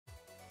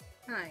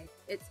Hi,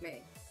 it's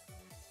me,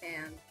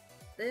 and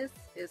this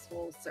is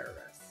Full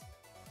Service,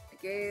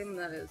 a game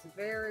that is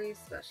very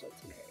special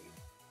to me.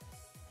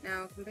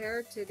 Now,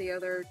 compared to the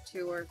other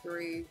 2 or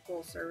 3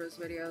 full service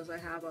videos I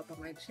have up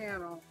on my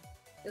channel,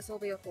 this will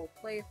be a full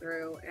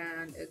playthrough,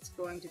 and it's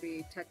going to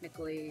be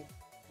technically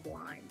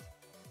blind,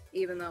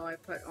 even though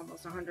I've put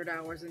almost 100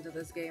 hours into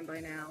this game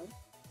by now.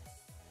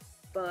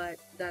 But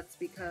that's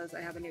because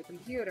I have a new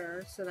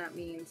computer, so that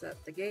means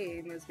that the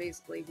game is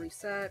basically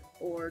reset,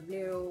 or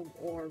new,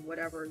 or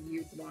whatever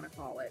you'd want to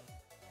call it.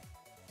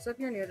 So if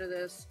you're new to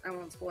this, I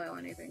won't spoil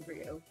anything for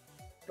you.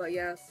 But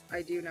yes,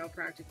 I do know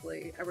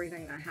practically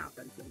everything that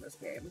happens in this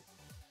game.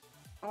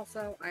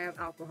 Also, I have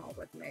alcohol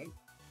with me.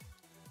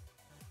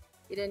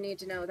 You didn't need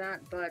to know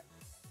that, but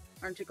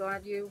aren't you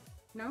glad you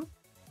know?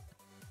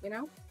 You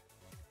know?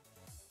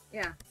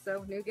 Yeah,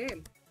 so new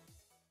game.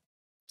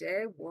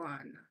 Day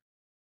 1.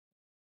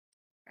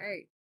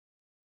 Hey,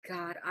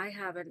 God, I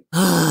haven't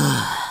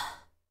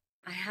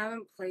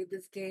played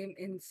this game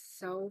in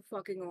so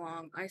fucking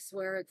long. I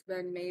swear it's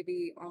been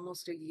maybe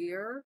almost a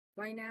year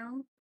by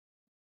now.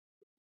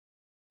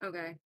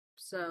 Okay,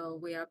 so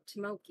we have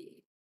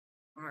Tomoki,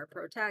 our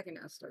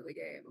protagonist of the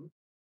game.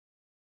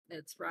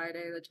 It's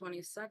Friday the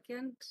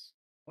 22nd.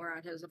 We're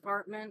at his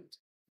apartment.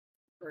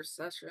 First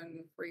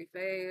session, free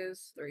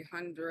phase,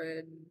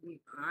 300.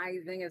 I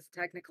think it's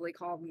technically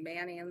called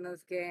Manny in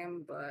this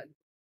game, but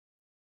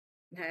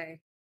hey,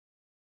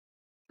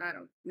 I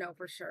don't know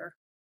for sure.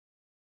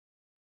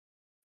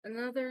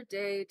 Another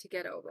day to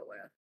get over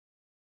with.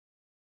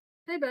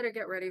 I better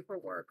get ready for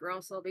work or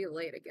else I'll be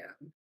late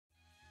again.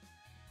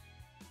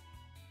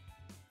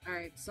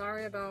 Alright,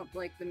 sorry about,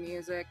 like, the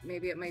music.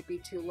 Maybe it might be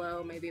too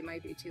low, maybe it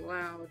might be too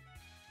loud.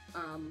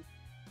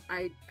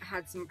 I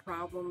had some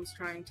problems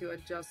trying to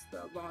adjust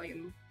the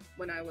volume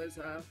when I was,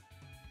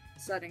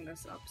 setting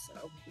this up,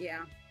 so,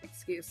 yeah,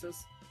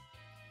 excuses.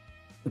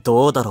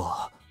 どうだ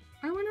ろう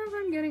I wonder if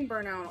I'm getting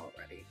burnt out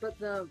already, but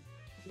the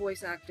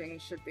voice acting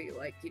should be,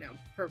 like, you know,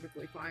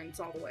 perfectly fine.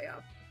 It's all the way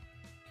up.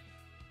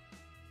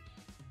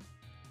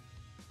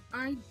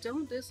 I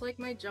don't dislike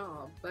my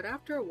job, but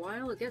after a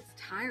while it gets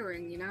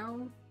tiring, you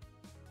know?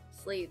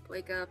 Sleep,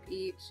 wake up,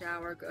 eat,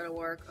 shower, go to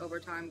work,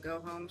 overtime,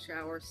 go home,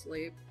 shower,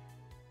 sleep.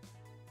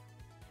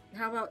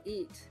 How about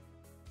eat?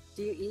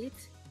 Do you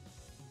eat?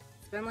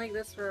 It's been like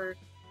this for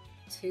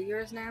 2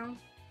 years now?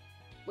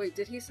 Wait,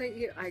 did he say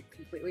eat? I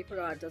completely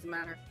forgot, it doesn't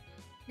matter.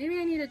 Maybe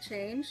I need a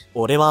change?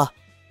 俺は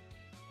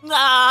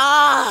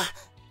あ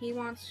He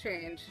wants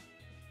change.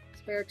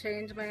 Spare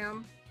change,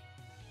 ma'am?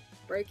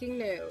 Breaking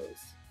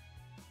news.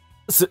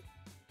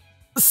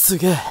 す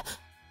げえ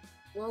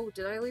Whoa,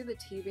 did I leave the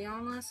TV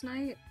on last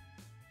night?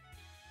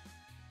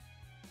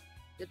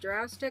 The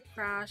drastic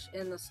crash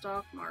in the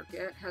stock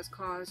market has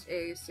caused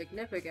a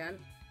significant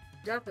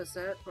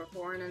deficit for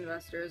foreign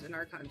investors in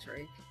our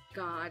country.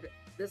 God,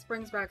 this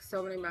brings back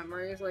so many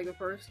memories. Like, the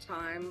first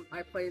time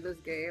I played this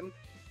game,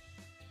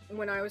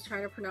 when I was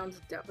trying to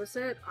pronounce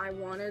deficit, I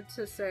wanted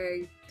to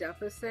say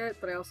deficit,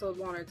 but I also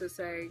wanted to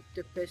say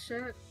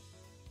deficient,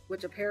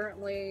 which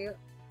apparently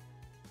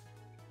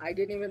I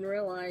didn't even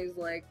realize,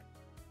 like,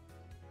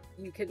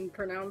 you can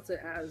pronounce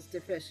it as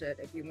deficient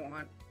if you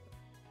want.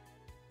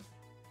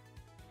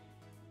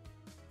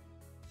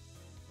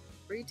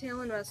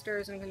 Retail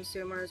investors and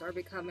consumers are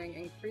becoming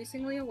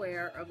increasingly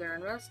aware of their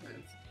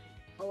investments.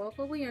 A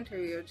local we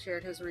interviewed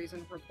shared his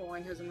reason for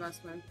pulling his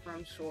investment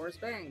from Shore's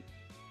Bank.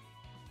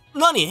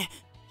 何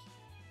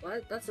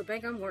What? That's the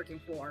bank I'm working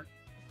for.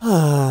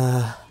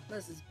 はあ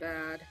This is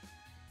bad.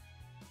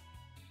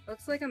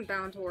 Looks like I'm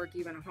bound to work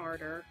even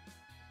harder.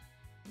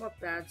 What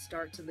bad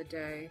start to the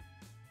day.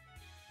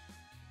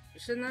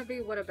 Shouldn't that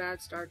be what a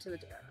bad start to the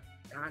day?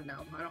 God,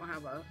 no. I don't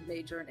have a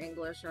major in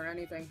English or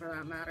anything for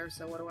that matter,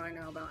 so what do I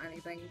know about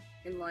anything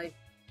in life?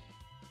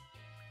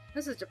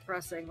 This is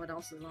depressing. What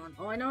else is on?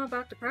 Oh, I know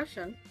about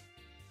depression.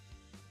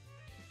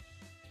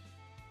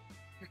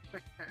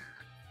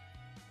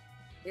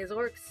 Is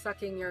work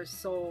sucking your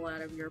soul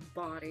out of your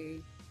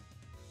body?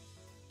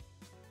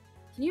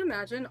 Can you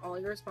imagine all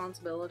your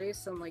responsibilities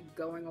suddenly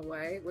going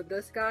away? With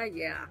this guy,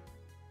 yeah.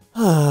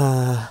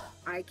 は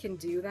あ I can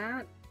do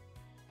that.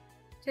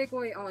 Take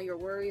away all your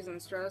worries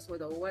and stress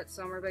with a wet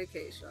summer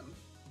vacation.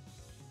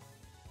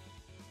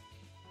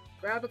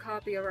 Grab a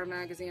copy of our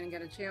magazine and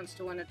get a chance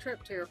to win a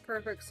trip to your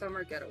perfect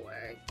summer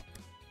getaway.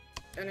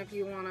 And if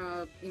you want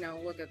to, you know,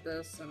 look at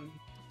this and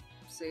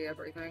see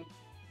everything.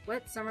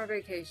 Wet summer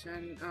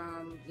vacation,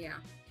 yeah.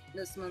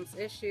 This month's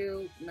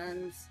issue,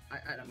 men's,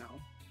 I don't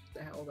know.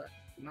 The hell, that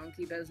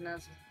monkey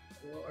business?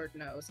 Lord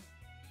knows.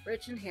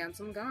 Rich and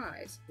handsome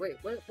guys. Wait,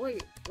 what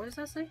does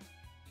that say?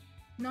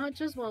 Not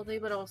just wealthy,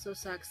 but also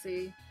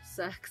sexy.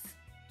 Sex.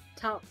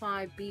 Top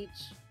 5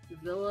 beach,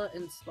 villa,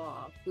 and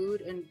spa.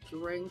 Food and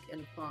drink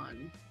and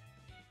fun.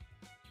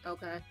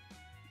 Okay.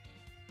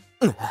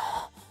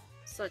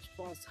 Such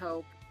false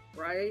hope,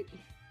 right?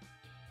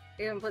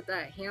 Even put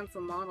that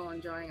handsome model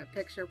enjoying a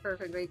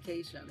picture-perfect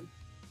vacation.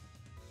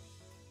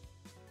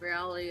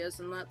 Reality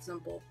isn't that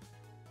simple.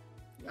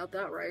 Got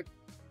that right.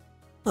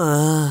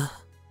 あ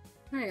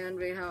I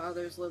envy how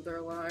others live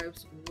their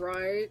lives,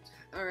 right?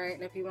 Alright,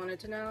 and if you wanted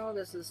to know,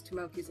 this is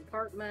Tomoki's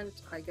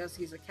apartment. I guess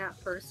he's a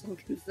cat person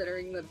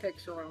considering the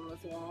picture on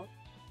this wall.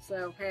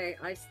 So, hey,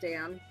 I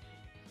stand.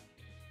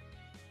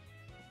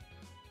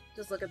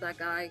 Just look at that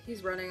guy.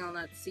 He's running on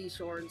that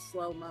seashore in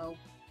slow-mo.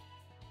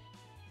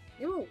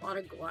 You have a lot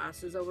of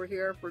glasses over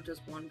here for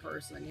just one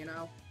person, you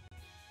know?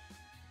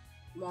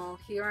 Well,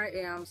 here I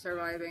am,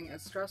 surviving a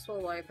stressful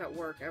life at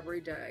work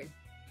every day.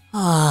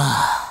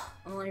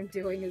 All I'm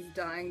doing is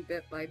dying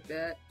bit by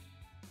bit.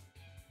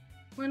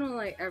 When will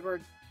I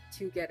ever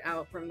to get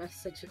out from this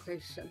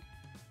situation?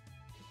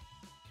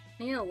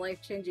 I need a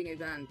life-changing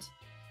event.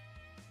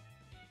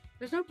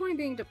 There's no point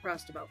being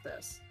depressed about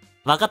this.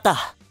 わかっ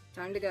た。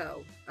 Time to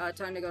go.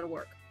 Time to go to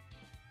work.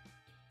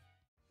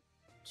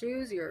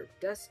 Choose your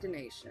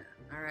destination.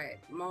 Alright,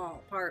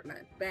 mall,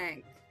 apartment,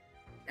 bank,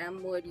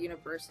 Mwood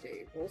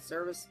University,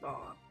 full-service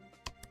spa.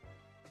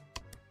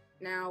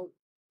 Now,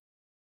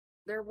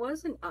 there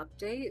was an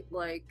update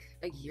like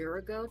a year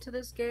ago to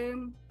this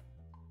game,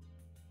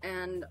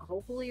 and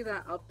hopefully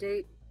that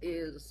update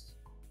is,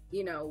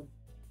 you know,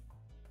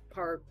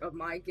 part of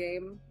my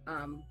game.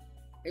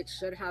 It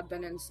should have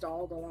been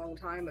installed a long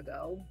time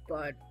ago,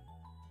 but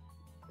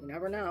you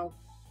never know.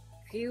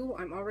 Phew,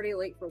 I'm already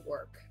late for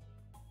work.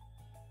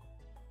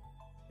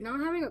 Not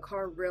having a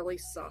car really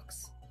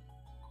sucks.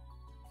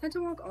 I had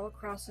to walk all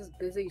across this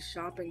busy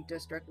shopping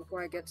district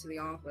before I get to the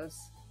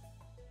office.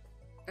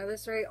 At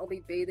this rate, I'll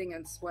be bathing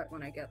in sweat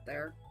when I get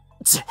there.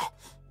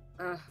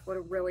 What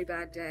a really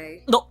bad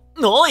day.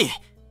 おい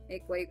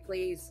Make way,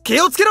 please. 気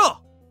をつけ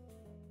ろ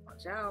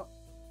Watch out.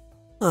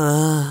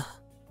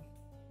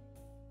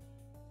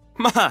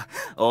 まあ、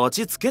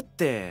落ち着けっ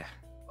て。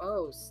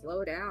 Whoa,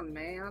 slow down,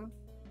 man.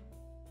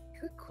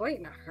 You're quite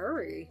in a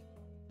hurry.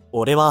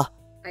 俺は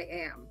I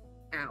am.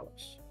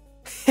 Ouch.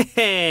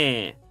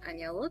 へへ And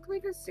you look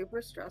like a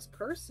super stressed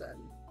person.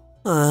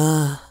 う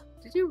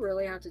Did you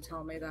really have to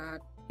tell me that?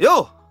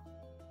 よ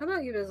How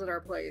about you visit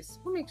our place?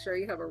 We'll make sure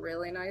you have a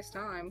really nice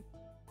time.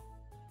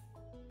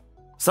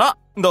 さ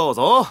あ、どう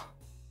ぞ。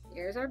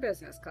 Here's our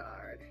business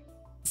card.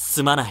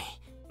 すまない。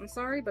 I'm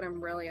sorry, but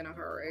I'm really in a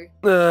hurry.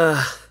 う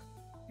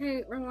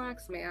Hey,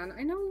 relax, man.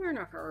 I know you're in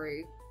a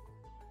hurry.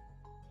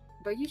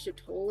 But you should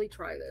totally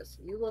try this.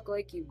 You look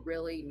like you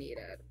really need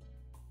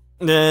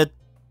it. 。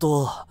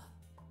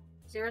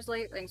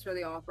 Seriously, thanks for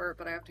the offer,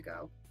 but I have to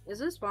go. Is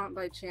this font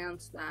by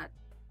chance that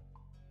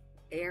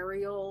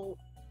Arial...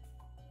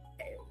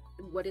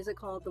 What is it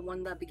called? The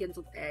one that begins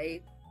with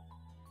A?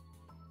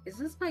 Is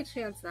this by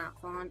chance that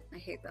font? I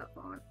hate that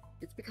font.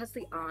 It's because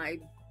the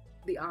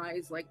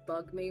eyes like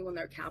bug me when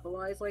they're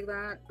capitalized like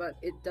that, but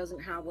it doesn't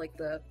have like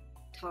the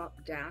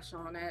top dash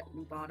on it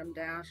and bottom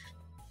dash.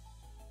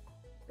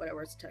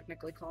 Whatever it's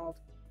technically called.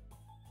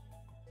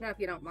 Now, if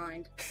you don't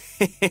mind.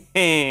 へへ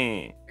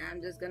へ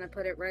I'm just gonna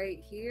put it right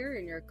here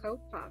in your coat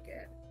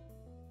pocket.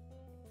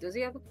 Does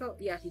he have a coat?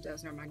 Yeah, he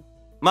does. Never mind.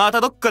 ま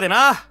たどっかで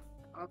な。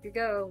 Off you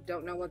go.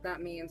 Don't know what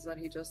that means that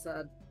he just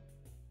said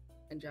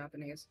in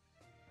Japanese.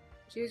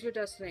 Choose your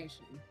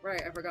destination.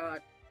 Right, I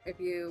forgot. If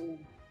you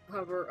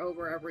hover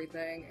over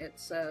everything, it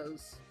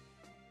says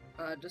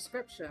a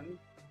description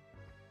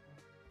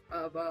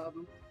of,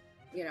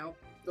 you know,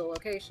 the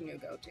location you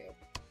go to.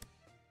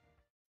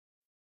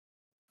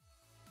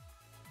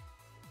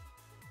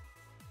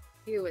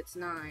 Phew, it's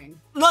 9.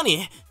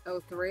 何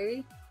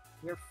 03?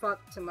 You're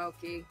fucked,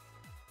 Tomoki.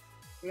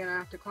 You're gonna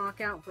have to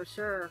clock out for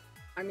sure.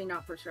 I mean,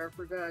 not for sure,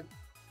 for good.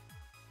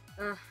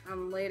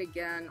 I'm late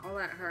again. All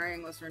that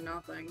hurrying was for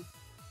nothing.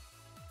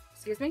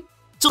 Excuse me?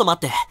 ちょっと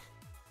待って。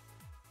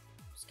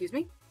 Excuse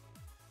me?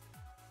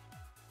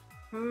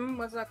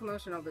 What's that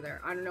commotion over there?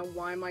 I don't know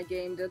why my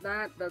game did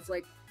that. That's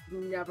like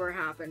never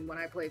happened when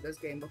I played this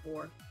game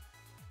before.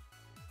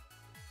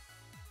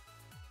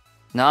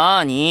 な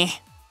ーに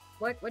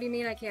What do you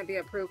mean I can't be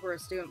approved for a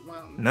student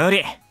loan? 無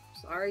理。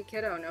 Sorry,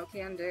 kiddo, no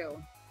can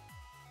do.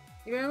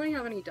 You barely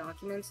have any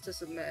documents to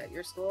submit.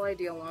 Your school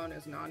ID alone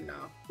is not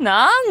enough.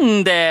 な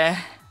んで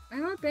I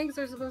thought banks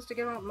are supposed to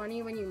give out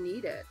money when you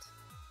need it.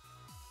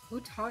 Who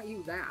taught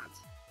you that?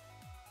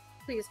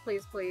 Please,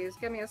 please, please,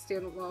 give me a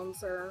student loan,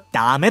 sir.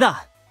 ダメ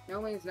だ。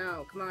 No means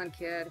no. Come on,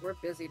 kid. We're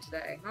busy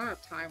today. I don't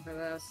have time for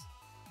this.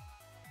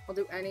 I'll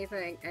do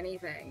anything,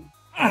 anything.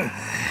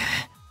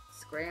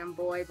 Scram,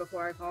 boy,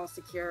 before I call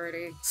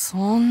security.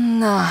 そん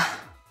な。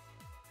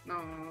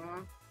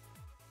 Aww.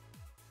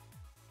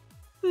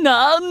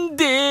 なん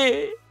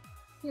で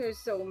You're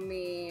so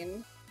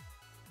mean.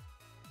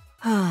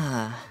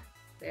 はあ。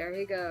 There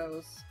he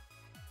goes.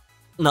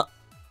 な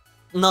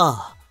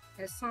あ。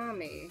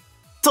 Hisami.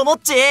 ともっ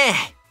ち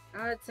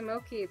Ah,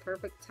 Tomoki,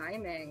 perfect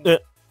timing.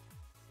 What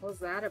was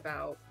that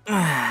about?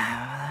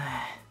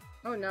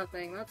 Oh,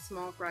 nothing. That's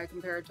small fry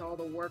compared to all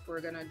the work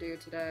we're gonna do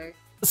today.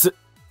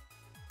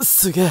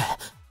 すげえ。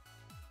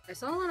 I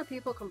saw a lot of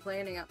people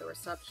complaining at the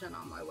reception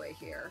on my way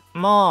here.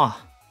 も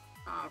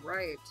Ah,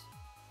 right.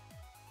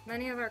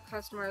 Many of our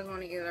customers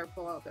want to either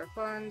pull out their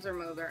funds or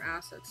move their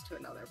assets to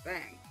another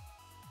bank.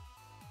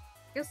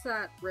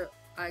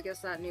 I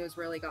guess that news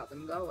really got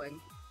them going.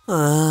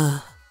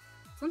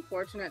 It's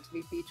unfortunate to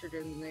be featured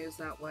in the news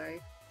that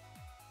way.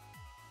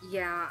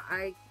 Yeah,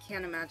 I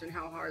can't imagine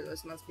how hard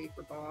this must be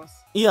for Boss.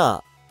 い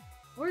や、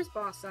 Where's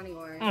Boss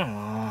anyway?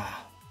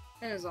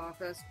 In his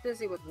office,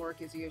 busy with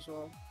work as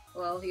usual.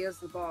 Well, he is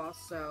the boss,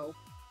 so...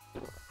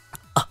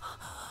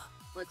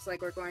 Looks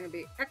like we're going to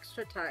be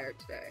extra tired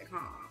today,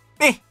 huh?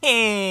 へ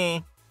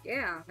へ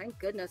Yeah, thank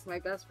goodness my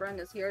best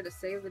friend is here to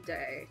save the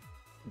day.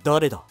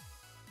 誰だ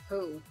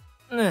Who?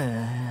 う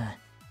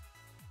ー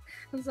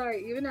I'm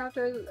sorry, even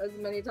after as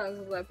many times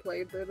as I've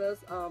played through this,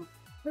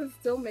 it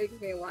still makes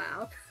me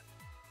laugh.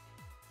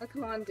 Oh,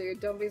 come on, dude,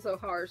 don't be so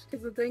harsh.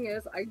 Because the thing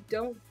is, I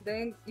don't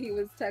think he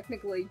was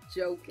technically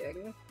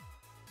joking.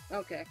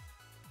 Okay.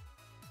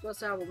 Supposed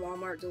to have a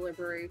Walmart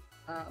delivery,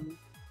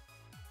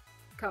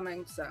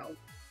 coming, so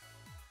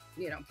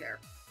you don't care.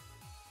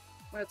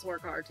 Let's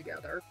work hard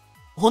together.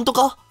 本当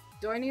か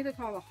Do I need to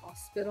call the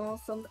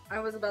hospital? I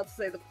was about to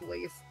say the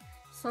police.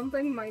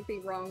 Something might be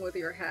wrong with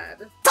your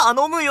head.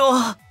 頼む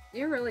よ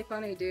You're really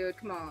funny, dude.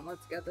 Come on,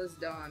 let's get this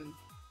done.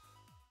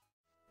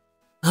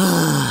 は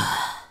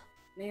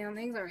ぁ Man,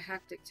 things are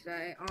hectic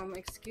today.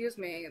 Excuse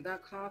me,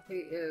 that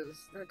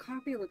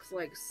coffee looks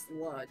like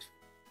sludge.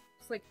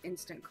 It's like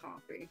instant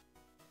coffee.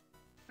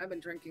 I've been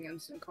drinking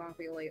instant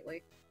coffee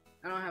lately.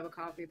 I don't have a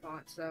coffee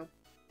pot, so...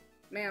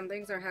 Man,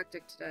 things are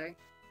hectic today.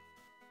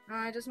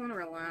 I just want to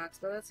relax,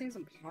 but that seems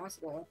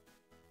impossible.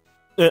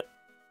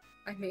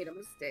 I made a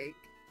mistake.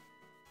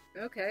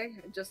 Okay,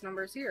 just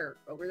numbers here,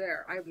 over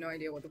there. I have no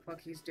idea what the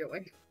fuck he's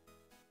doing.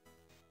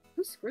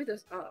 Who screwed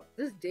this up?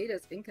 This data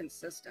is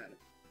inconsistent.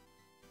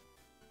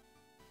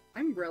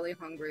 I'm really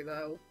hungry,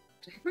 though.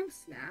 Did I bring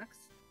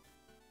snacks?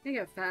 I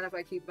get fat if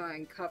I keep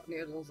buying cup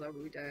noodles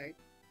every day.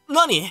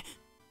 何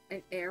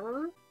An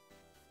error?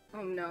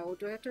 Oh no,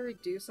 do I have to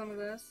redo some of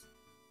this?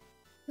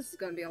 This is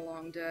gonna be a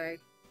long day.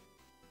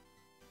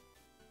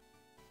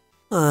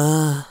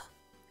 あ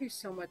There's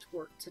so much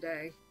work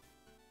today.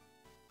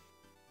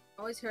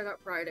 Always hear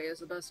that Friday is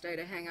the best day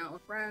to hang out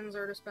with friends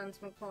or to spend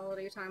some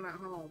quality time at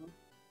home.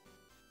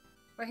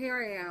 But here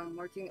I am,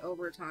 working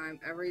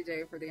overtime every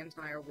day for the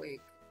entire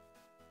week.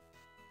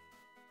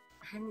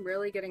 I'm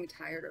really getting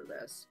tired of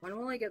this. When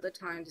will I get the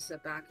time to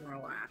sit back and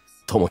relax?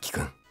 ともき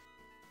くん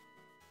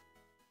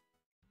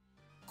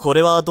こ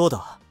れはどう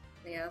だ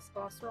Yes,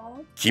 Boss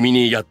Roll? 君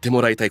にやって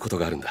もらいたいこと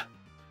があるんだ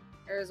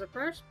There's a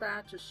fresh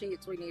batch of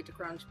sheets we need to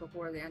crunch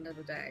before the end of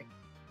the day.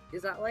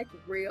 Is that like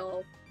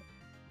real?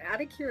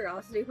 Out of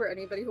curiosity for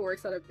anybody who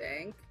works at a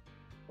bank,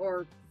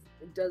 or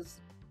does,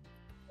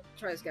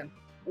 try this again,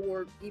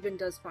 or even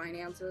does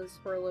finances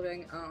for a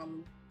living,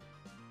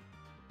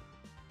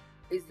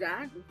 is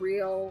that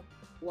real,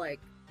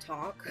 like,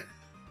 talk?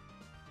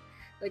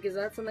 Like, is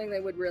that something they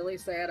would really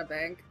say at a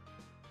bank?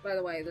 By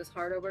the way, this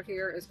heart over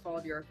here is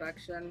called your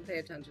affection. Pay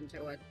attention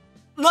to it.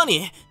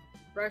 何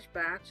Fresh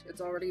batch.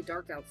 It's already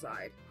dark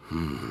outside.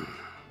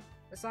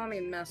 I saw me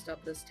messed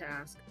up this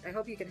task. I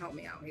hope you can help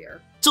me out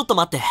here. ちょっと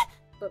待って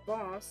But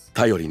boss,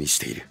 頼りにし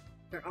ている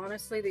you're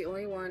honestly the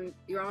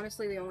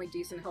only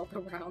decent help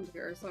around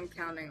here, so I'm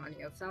counting on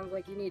you. It sounds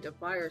like you need to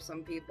fire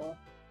some people.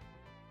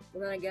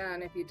 But then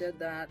again, if you did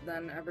that,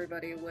 then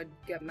everybody would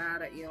get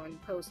mad at you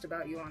and post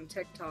about you on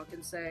TikTok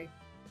and say,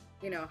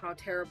 you know, how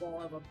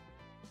terrible of a,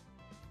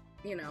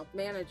 you know,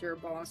 manager,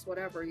 boss,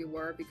 whatever you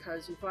were,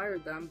 because you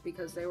fired them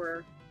because they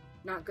were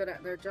not good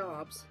at their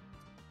jobs.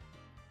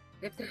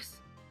 If there's...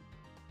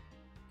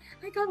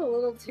 I got a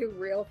little too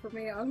real for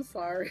me, I'm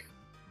sorry.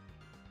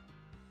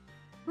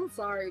 I'm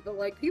sorry, but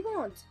like, people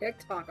on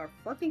TikTok are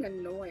fucking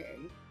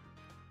annoying.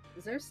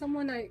 Is there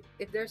someone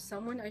if there's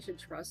someone I should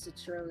trust,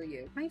 it's surely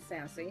you. Hi,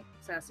 Sassy.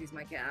 Sassy's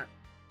my cat.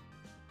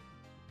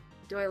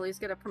 Do I at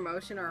least get a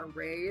promotion or a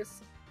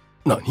raise?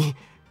 何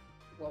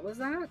What was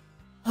that?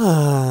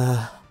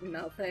 はぁ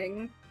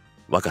Nothing.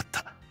 わかっ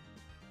た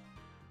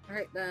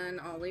Alright then,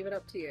 I'll leave it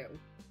up to you.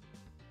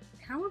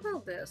 How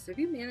about this? If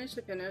you manage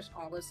to finish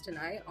all this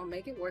tonight, I'll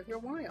make it worth your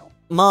while.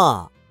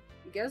 ま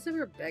Guess if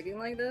you're begging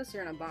like this,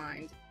 you're in a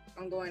bind.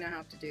 I'm going to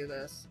have to do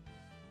this.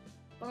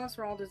 Boss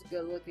Rald is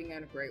good looking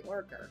and a great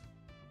worker.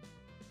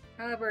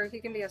 However, he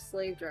can be a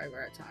slave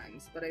driver at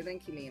times, but I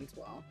think he means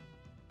well.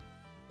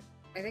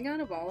 I think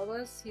out of all of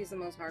us, he's the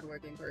most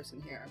hardworking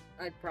person here.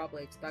 I'd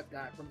probably expect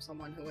that from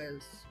someone who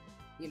is,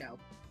 you know,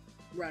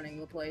 running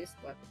the place,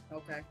 but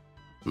okay.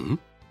 Hmm?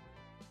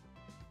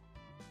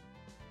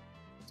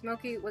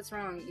 Smokey, what's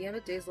wrong? You have a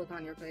dazed look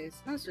on your face.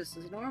 That's just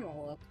his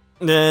normal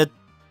look.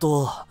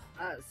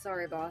 あ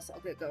Sorry boss, I'll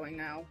get going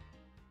now.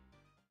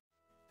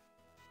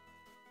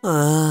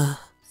 あ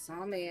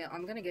Sami,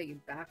 I'm gonna get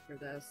you back for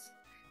this.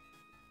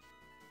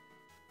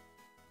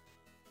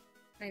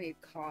 I need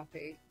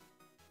coffee.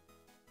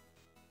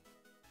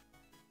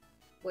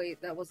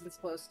 Wait, that wasn't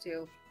supposed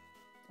to.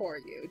 Poor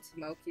you,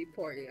 Smokey,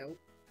 poor you.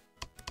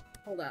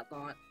 Hold that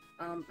thought.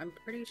 I'm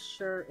pretty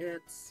sure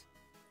it's...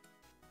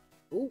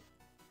 Ooh.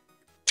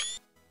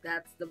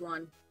 That's the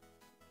one.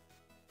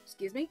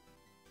 Excuse me?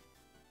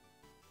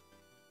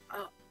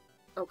 Oh,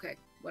 okay,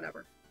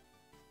 whatever.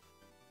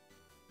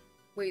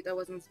 Wait, that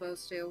wasn't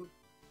supposed to.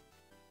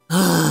 は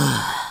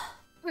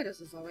ぁ Why does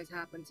this always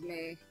happen to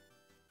me?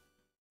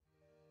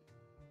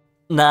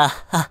 な、は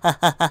は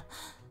はは。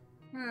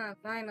 Ah,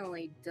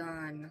 finally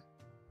done.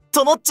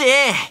 ともっち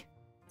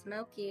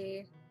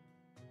Smokey.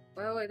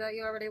 Well, I thought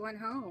you already went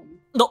home.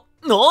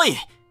 おい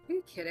Are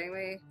you kidding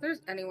me? If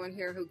there's anyone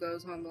here who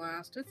goes home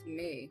last, it's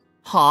me.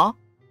 は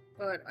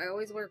But I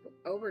always work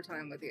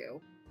overtime with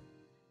you.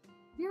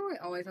 You know I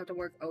always have to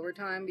work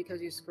overtime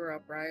because you screw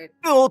up, right?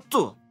 おっ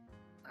と。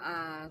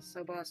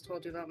 So boss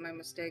told you about my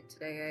mistake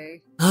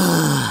today, eh?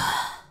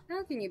 は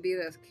How can you be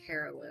this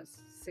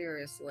careless?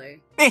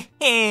 Seriously. ぁ。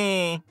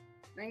へへ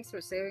Thanks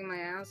for saving my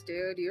ass,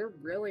 dude. You're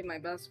really my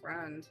best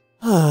friend.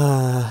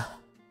 は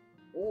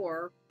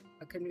Or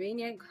a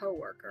convenient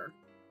coworker.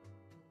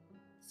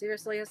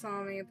 Seriously,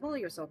 Asami, pull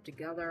yourself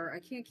together. I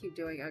can't keep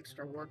doing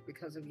extra work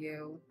because of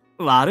you.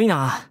 ぁ。悪い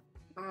な。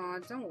 Aw,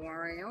 don't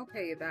worry. I'll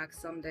pay you back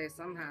someday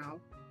somehow.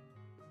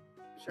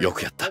 Yo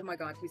くやった Oh my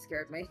god, he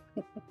scared me.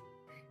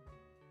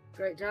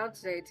 Great job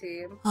today,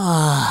 team.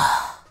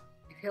 は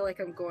I feel like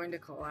I'm going to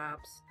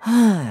collapse. ぁ。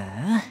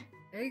は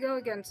There you go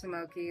again,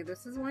 Tomoki.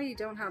 This is why you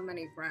don't have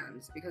many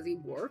friends. Because he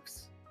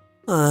works?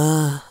 ぁ。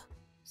あ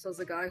So's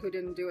the guy who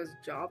didn't do his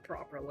job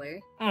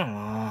properly.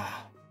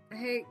 あ。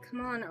Hey,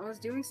 come on. I was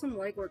doing some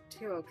legwork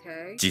too,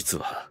 okay? 実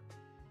は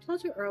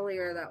Told you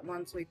earlier that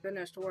once we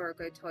finished work,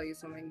 I'd tell you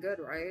something good,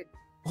 right?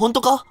 本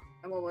当か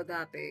And what would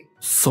that be?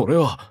 それ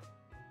は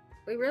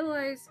I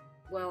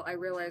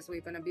realize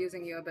we've been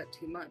abusing you a bit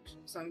too much,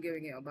 so I'm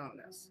giving you a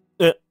bonus.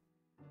 え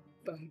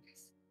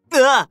Bonus.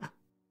 うわ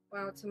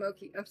Wow,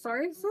 Tomoki, I'm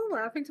sorry, I'm still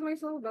laughing to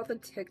myself about the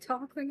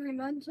TikTok thing I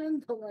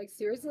mentioned, but like,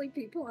 seriously,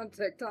 people on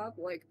TikTok,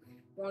 like,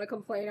 want to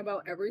complain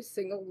about every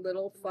single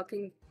little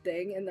fucking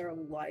thing in their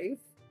life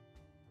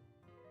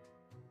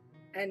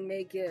and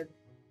make it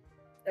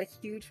a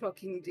huge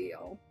fucking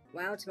deal.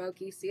 Wow,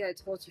 Tomoki, see, I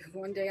told you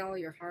one day all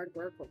your hard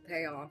work will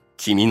pay off.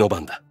 君の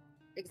番だ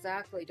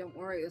Exactly, don't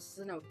worry, this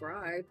isn't a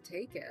bribe,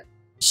 take it.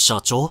 社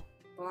長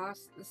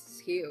Boss, this is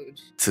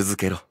huge. 続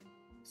けろ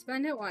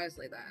Spend it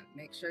wisely then.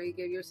 Make sure you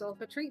give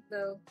yourself a treat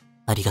though.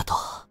 ありがとう。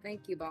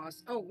 Thank you,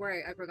 boss. Oh,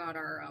 right, I forgot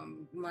our,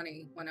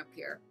 money went up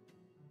here.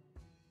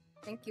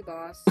 Thank you,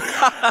 boss.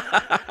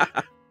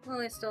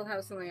 Well, I still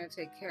have something to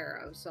take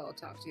care of, so I'll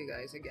talk to you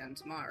guys again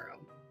tomorrow.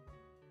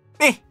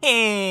 へ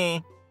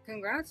へ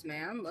Congrats,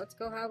 man. Let's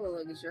go have a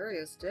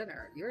luxurious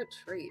dinner. You're a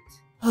treat.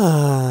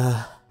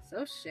 は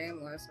So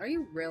shameless. Are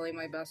you really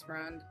my best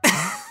friend?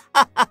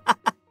 ぁ。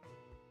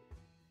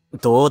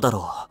どうだ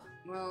ろ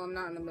Well, I'm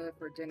not in the mood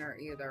for dinner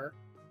either.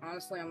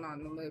 Honestly, I'm not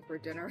in the mood for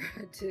dinner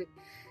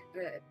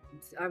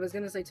I was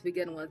gonna say to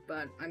begin with,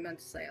 but I meant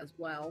to say as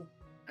well.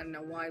 I don't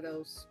know why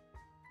those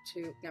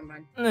two... Never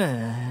mind. う。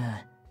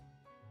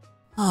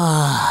は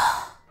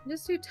ぁ。 I'm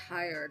just too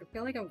tired. I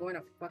feel like I'm going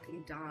to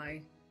fucking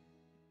die.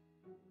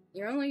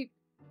 You're only...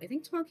 I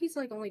think Tomoki's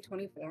like only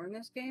 24 in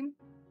this game.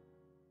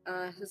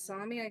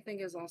 Hisami, I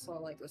think, is also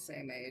like the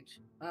same age.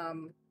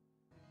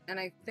 And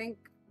I think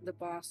the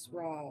boss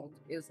Rawld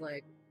is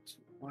like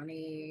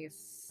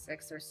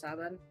 26 or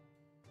 7.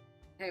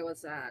 Hey,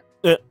 what's that?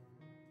 う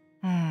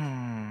ー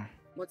ん。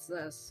 What's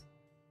this?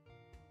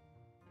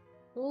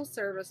 Full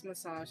service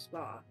massage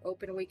spa.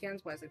 Open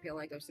weekends, why does it feel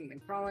like there's something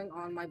crawling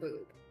on my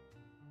boob?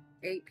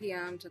 8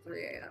 p.m. to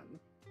 3 a.m.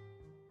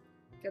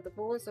 Get the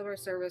fullest of our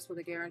service with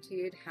a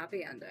guaranteed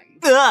happy ending.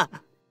 うわ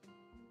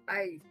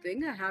I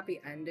think a happy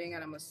ending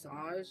at a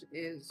massage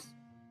is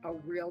a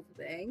real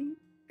thing,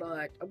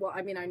 but, well,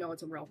 I mean, I know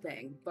it's a real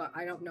thing, but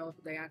I don't know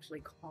if they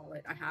actually call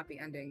it a happy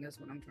ending, is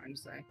what I'm trying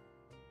to say.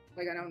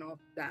 Like, I don't know if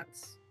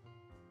that's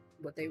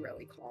what they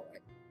really call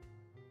it.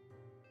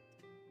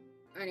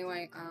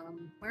 Anyway,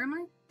 where am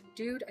I?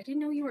 Dude, I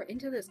didn't know you were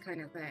into this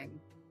kind of thing.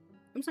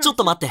 I'm sorry. ちょっ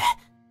と待って。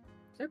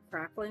 Is there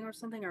crackling or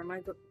something, or am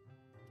I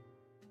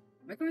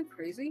going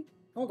crazy?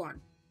 Hold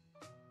on.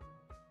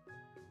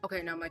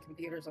 Okay, no, my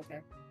computer's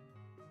okay.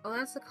 Oh,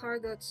 that's the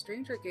card that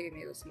Stranger gave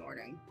me this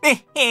morning.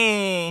 へ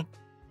へ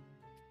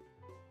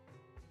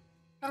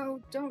Oh,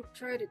 don't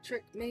try to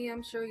trick me.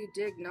 I'm sure you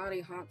dig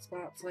naughty hot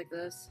spots like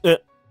this.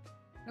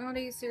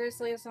 Naughty?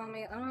 Seriously,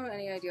 Asami? I don't have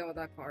any idea what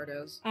that card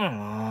is. うー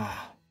ん。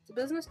 It's a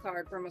business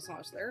card for a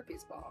massage therapy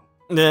spa.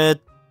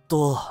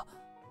 と。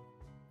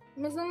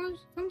 Massage?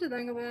 Come to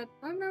think of it,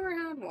 I've never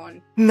had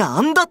one.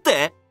 なんだっ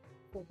て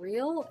For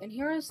real? And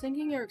here I was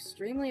thinking you're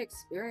extremely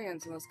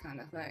experienced in this kind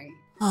of thing.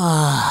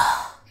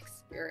 はぁ。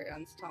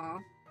 Experienced, huh?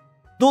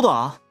 どう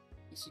だ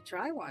You should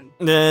try one.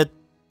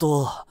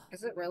 と。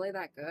 Is it really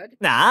that good?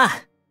 なあ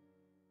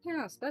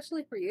Yeah,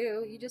 especially for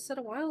you. You just said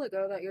a while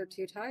ago that you're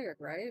too tired,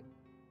 right?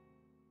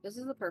 This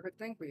is the perfect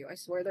thing for you. I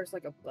swear there's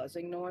like a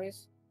buzzing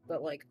noise,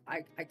 but like,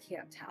 I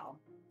can't tell.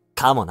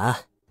 かも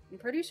な。 I'm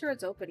pretty sure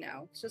it's open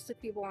now. It's just a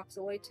few blocks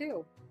away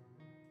too.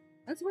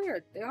 That's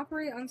weird. They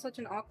operate on such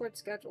an awkward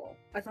schedule.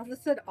 I thought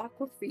this said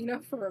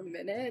Aquafina for a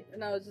minute,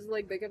 and I was just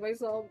like thinking to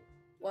myself,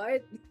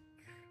 what?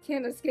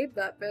 Can't escape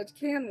that bitch,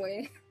 can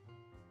we?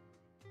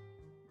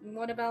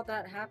 What about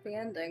that happy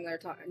ending they're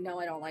talking? No,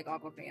 I don't like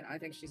Aquafina. I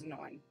think she's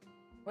annoying.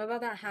 What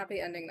about that happy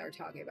ending they're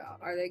talking about?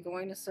 Are they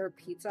going to serve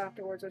pizza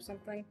afterwards or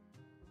something?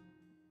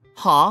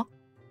 は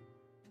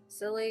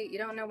Silly, you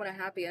don't know what a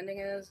happy ending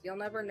is? You'll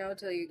never know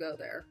till you go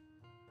there.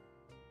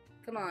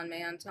 Come on,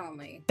 man, tell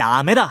me.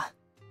 ダメだ。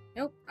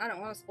 Nope, I don't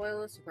want to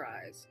spoil the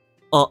surprise.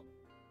 あ、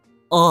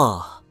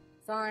あ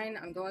Fine,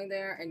 I'm going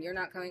there and you're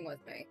not coming with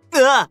me.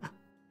 あ。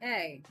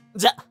Hey,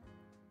 じゃ、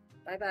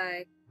 bye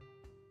bye.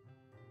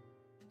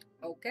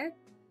 Okay.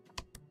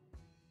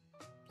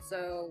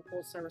 So,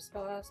 full service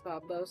spa, spa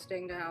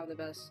boasting to have the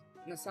best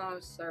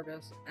massage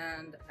service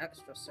and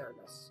extra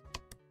service.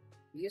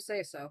 You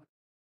say so.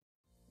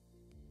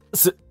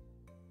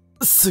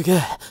 すげ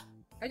え。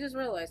 I just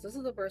realized this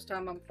is the first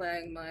time I'm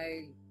playing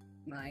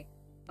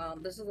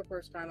this is the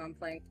first time I'm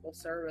playing full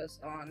service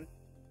on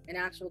an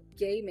actual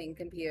gaming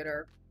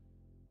computer.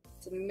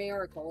 It's a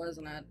miracle,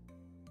 isn't it?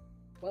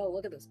 Well,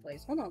 look at this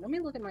place. Hold on, let me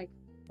look at my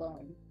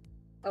phone.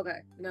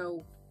 Okay,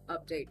 no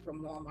update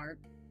from Walmart.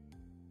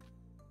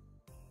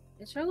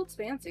 It sure looks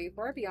fancy,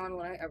 far beyond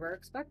what I ever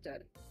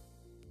expected.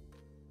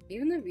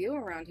 Even the view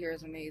around here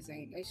is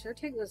amazing. They sure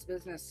take this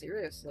business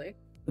seriously.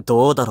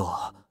 どうだ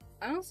ろ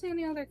I don't see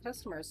any other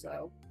customers,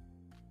 though.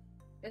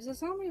 Is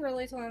this only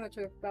really telling the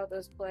truth about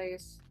this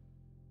place?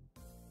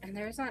 And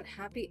there's that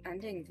happy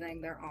ending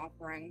thing they're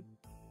offering.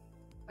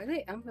 Why do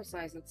they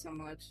emphasize it so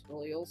much?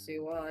 Well, you'll see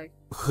why.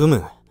 う。ふ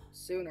む。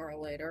 Sooner or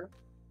later.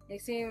 They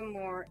seem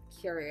more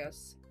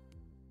curious.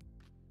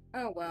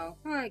 Oh well,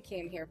 I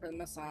came here for the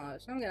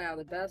massage. I'm gonna have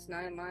the best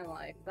night of my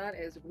life. That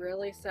is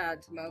really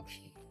sad,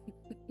 Tomoki.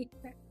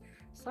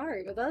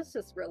 Sorry, but that's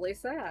just really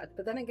sad.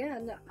 But then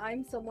again,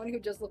 I'm someone who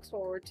just looks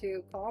forward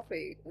to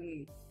coffee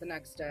the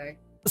next day.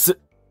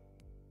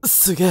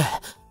 すげえ。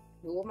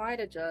 Who am I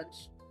to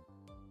judge?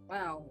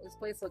 Wow, this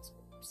place looks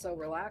so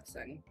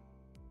relaxing.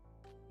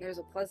 There's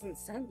a pleasant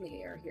scent in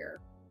the air here.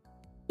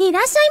 いら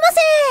っしゃい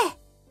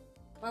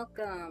ま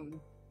せ。 Welcome.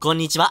 こん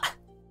にちは。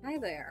 Hi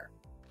there.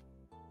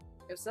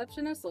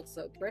 Receptionist looks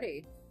so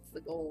pretty. It's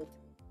the gold.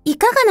 い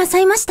かがなさ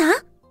いました？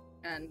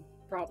 And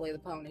probably the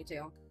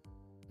ponytail.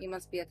 You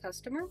must be a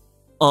customer?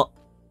 あ、あ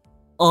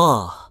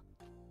あ。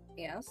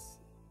 Yes.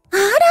 あ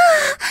ら、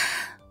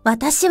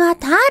私は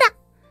ターラ。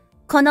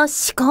この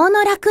至高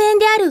の楽園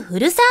であるフ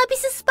ルサービ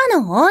ススパ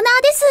のオーナーで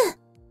す。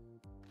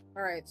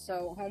 Alright,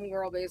 so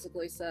Homegirl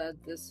basically said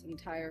this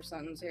entire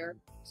sentence here,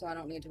 so I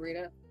don't need to read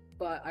it.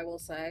 But I will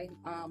say,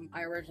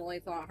 I originally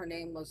thought her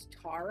name was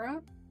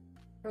Tara,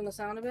 from the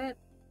sound of it,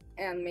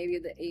 and maybe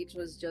the H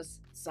was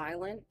just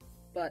silent,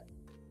 but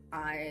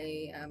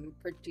I am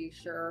pretty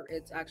sure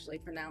it's actually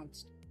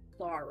pronounced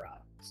Clara,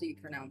 so you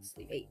pronounce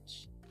the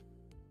H.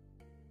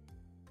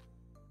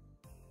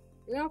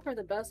 We offer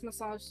the best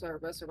massage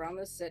service around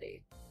the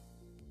city.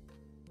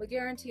 We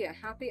guarantee a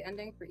happy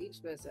ending for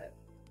each visit.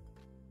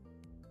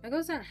 There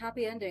goes that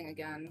happy ending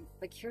again.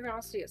 The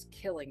curiosity is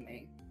killing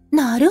me.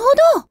 なるほ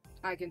ど。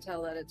 I can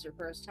tell that it's your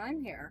first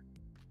time here.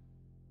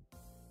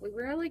 We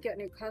rarely get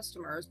new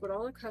customers, but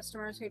all the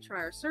customers who try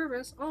our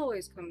service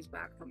always comes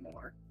back for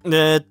more.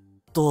 I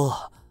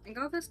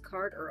got this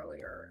card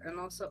earlier, and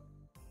also...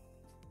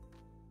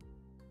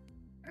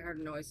 I heard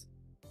a noise.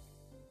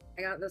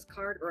 I got this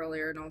card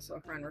earlier, and also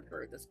a friend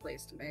referred this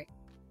place to me.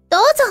 ど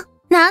うぞ、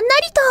なんな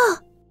り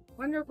と。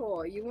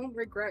 Wonderful, you won't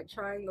regret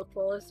trying the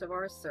fullest of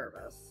our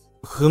service.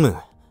 ふむ。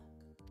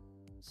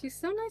 She's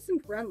so nice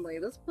and friendly.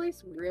 This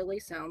place really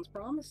sounds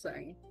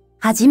promising.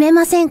 始め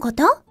ませんこ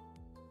と？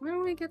 Why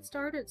don't we get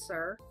started,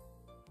 sir?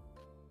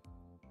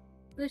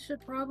 They should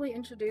probably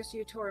introduce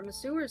you to our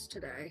masseurs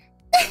today.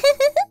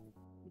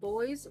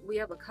 Boys, we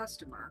have a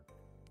customer.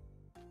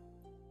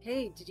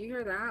 Hey, did you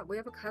hear that? We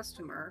have a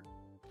customer.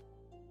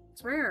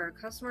 It's rare, a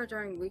customer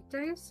during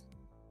weekdays?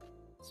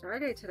 It's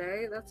Friday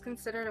today. That's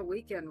considered a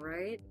weekend,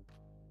 right?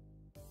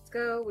 Let's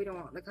go. We don't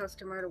want the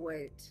customer to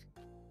wait.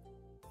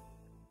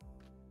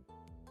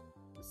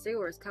 The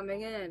sewer's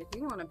coming in. If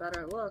you want a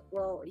better look,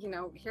 well, you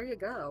know, here you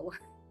go.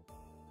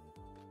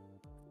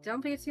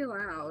 Don't be too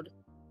loud.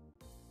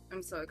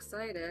 I'm so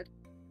excited.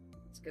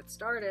 Let's get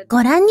started.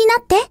 ご覧にな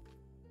って。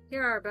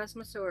 Here are our best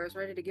masseurs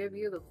ready to give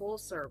you the full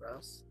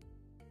service.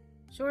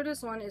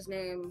 Shortest one is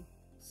named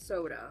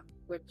Soda,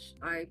 which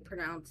I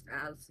pronounced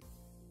as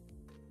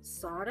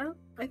Soda,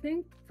 I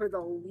think, for the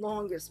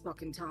longest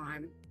fucking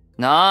time.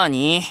 なー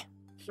に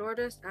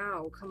Shortest?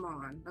 Ow, come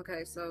on.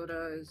 Okay,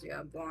 Soda is,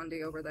 yeah,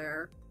 Blondie over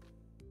there.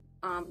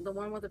 The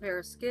one with a pair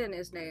of skin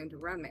is named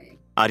Remi.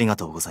 ありが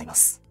とうございま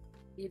す。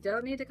 You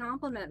don't need to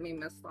compliment me,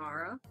 Miss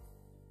Lara.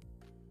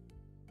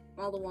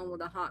 While the one with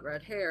the hot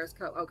red hair is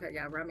okay,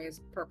 yeah,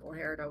 Remi's purple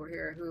haired over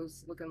here,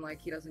 who's looking like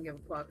he doesn't give a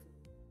fuck.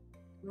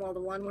 While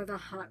the one with the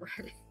hot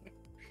red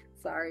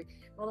sorry.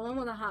 Well, the one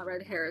with the hot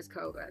red hair is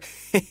COVID.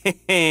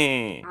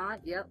 へへ Hot?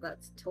 Yep,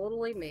 that's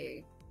totally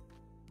me.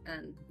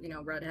 And, you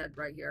know, redhead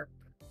right here.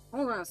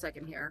 Hold on a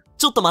second here.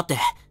 ちょっと待っ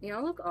て。 You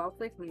know, look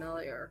awfully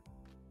familiar.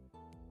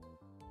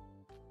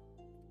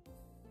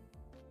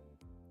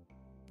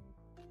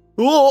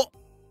 おお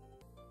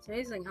It's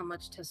amazing how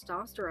much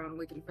testosterone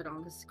we can put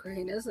on the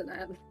screen, isn't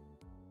it?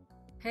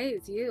 Hey,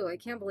 it's you. I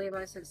can't believe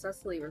I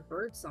successfully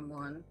referred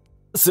someone.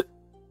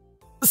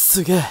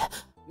 すげえ。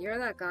 You're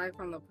that guy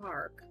from the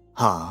park.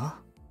 は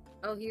あ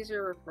Oh, he's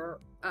your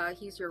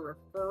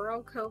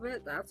referral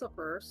COVID? That's a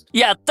first.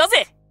 やった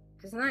ぜ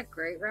Isn't that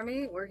great,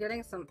 Remi? We're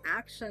getting some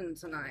action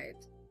tonight.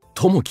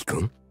 ともきく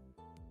ん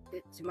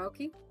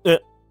Tomoki? え、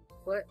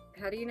 What?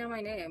 How do you know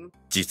my name?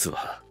 実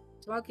は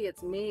Tomoki,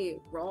 it's me,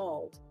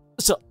 Rald.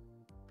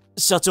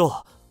 社長、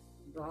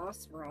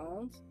 Boss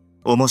Rald?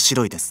 面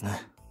白いですね。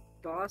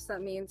 Boss, that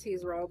means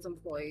he's Rald's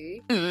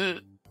employee?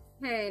 う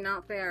Hey,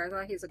 not fair. I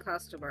thought he's a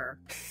customer.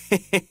 へ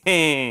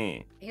へ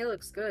へ He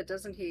looks good,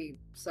 doesn't he,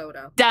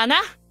 Soda? だ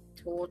な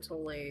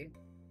Totally.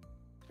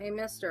 Hey,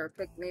 mister,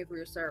 pick me for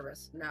your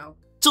service. No.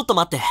 ちょっと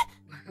待って。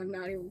 I'm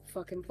not even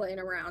fucking playing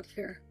around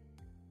here.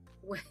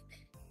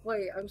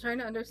 Wait, I'm trying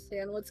to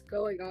understand what's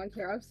going on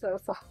here. I'm so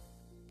sorry.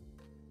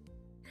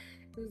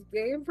 This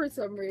game, for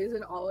some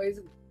reason, always,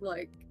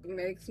 like,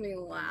 makes me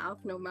laugh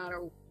no matter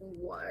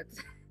what.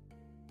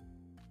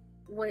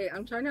 Wait,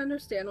 I'm trying to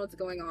understand what's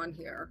going on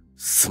here.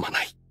 すま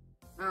ない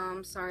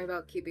Sorry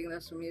about keeping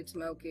this from you,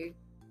 Tomoki.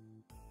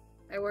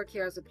 I work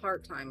here as a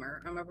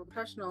part-timer. I'm a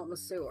professional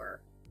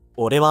masseur.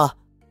 俺は、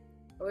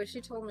 I wish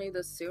you told me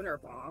this sooner,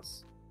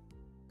 boss.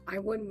 I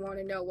wouldn't want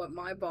to know what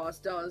my boss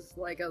does,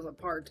 like, as a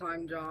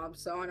part-time job,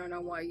 so I don't know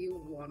why you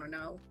would want to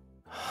know.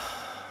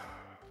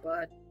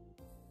 But...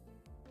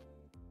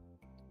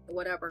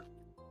 whatever.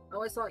 I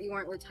always thought you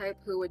weren't the type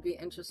who would be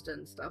interested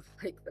in stuff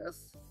like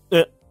this.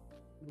 え、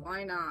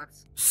 Why not?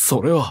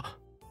 それは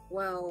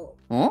Well...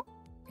 ん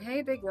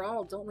Hey, Big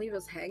Roll, don't leave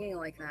us hanging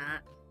like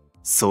that.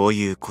 そう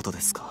いうことで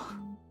すか。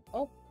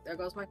 Oh, there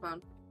goes my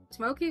phone.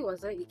 Tomoki,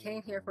 was it? You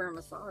came here for a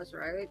massage,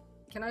 right?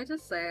 Can I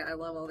just say I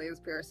love all these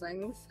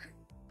piercings?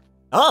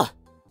 ああ、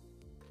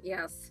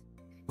 Yes.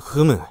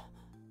 ふむ。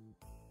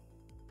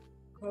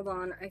 Hold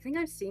on, I think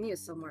I've seen you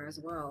somewhere as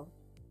well.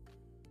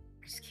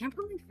 I just can't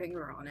put my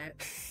finger on it.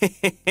 へ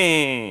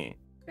へへ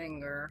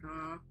Finger,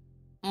 huh?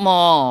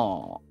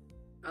 ま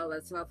Oh,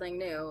 that's nothing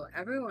new.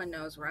 Everyone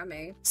knows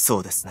Remi. そ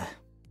うですね。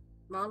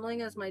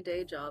 Modeling is my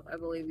day job. I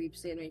believe you've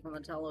seen me from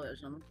the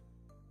television.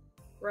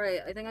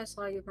 Right, I think I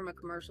saw you from a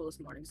commercial this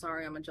morning.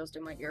 Sorry, I'm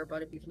adjusting my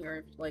earbud if you can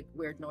hear, like,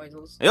 weird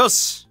noises. あよ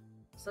し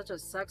Such a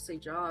sexy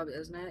job,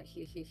 isn't it?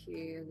 Hee.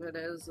 If it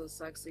is a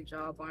sexy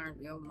job, why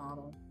aren't you a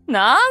model?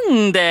 な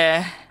ん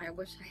で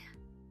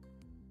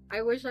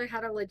I wish I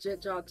had a legit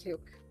job too.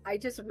 I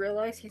just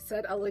realized he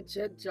said a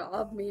legit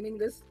job, meaning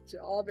this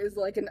job is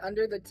like an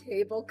under the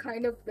table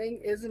kind of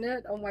thing, isn't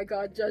it? Oh my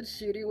god, Judge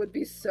Shooty would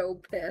be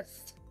so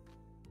pissed.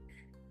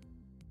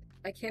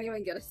 I can't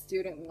even get a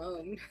student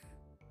loan.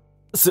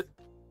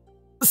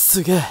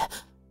 すげえ。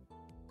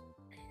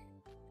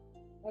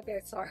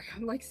 Okay, sorry,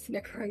 I'm like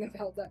snickering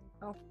about that.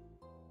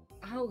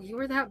 Oh, you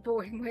were that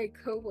boy my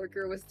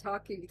coworker was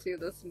talking to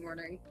this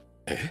morning.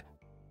 え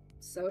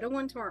Soda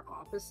went to our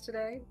office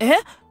today? え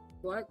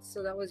What?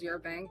 So that was your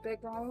bank, Big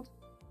Wald?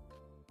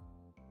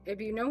 If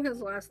you know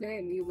his last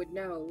name, you would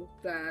know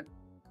that...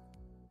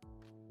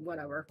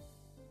 whatever.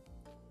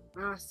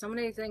 So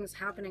many things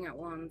happening at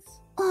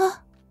once.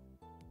 あ、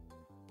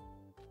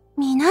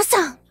皆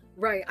さん、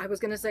 Right, I was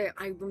gonna say,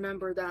 I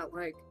remember that,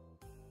 like,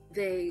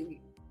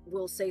 they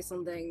will say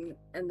something,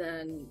 and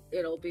then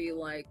it'll be,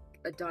 like,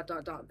 a ...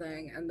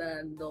 thing, and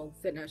then they'll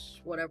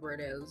finish whatever it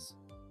is.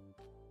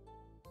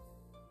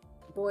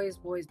 Boys,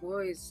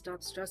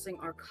 stop stressing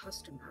our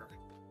customer.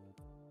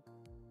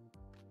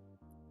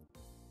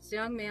 This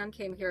young man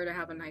came here to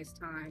have a nice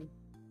time.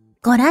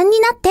 ご覧に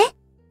なって。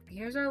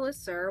 Here's our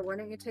list, sir. Why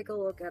don't you take a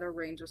look at our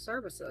range of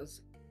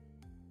services?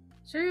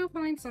 Sure you'll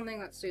find something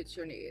that suits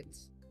your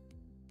needs.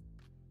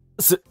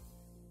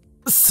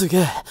 すげ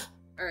え。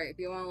 Alright, if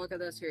you want to look at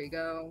this, here you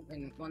go.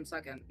 In 1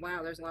 second.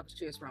 Wow, there's a lot to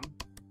choose from.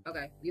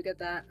 Okay, you get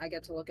that. I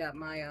get to look at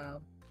my,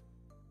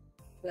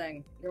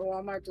 thing. Your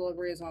Walmart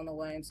delivery is on the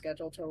way and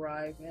scheduled to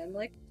arrive in,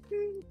 like,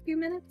 a few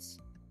minutes.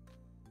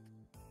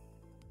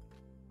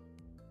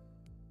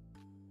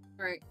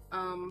 Alright,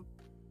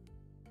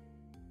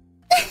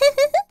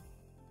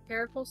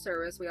 Here at Full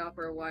Service, we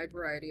offer a wide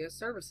variety of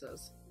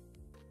services.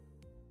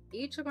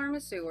 Each of our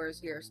masseurs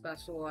here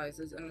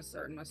specializes in a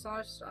certain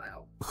massage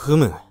style. ふ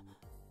む。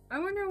 I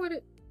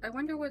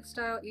wonder what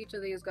style each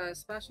of these guys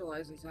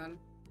specializes in.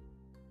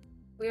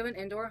 We have an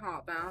indoor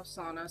hot bath,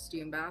 sauna,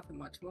 steam bath, and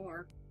much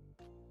more.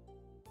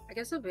 I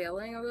guess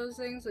availing of those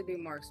things would be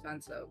more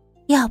expensive.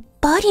 やっ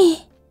ぱ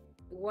り。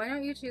 Why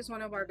don't you choose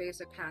one of our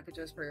basic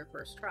packages for your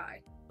first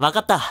try? わか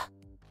った。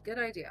 Good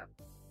idea.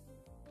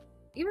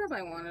 Even if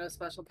I wanted a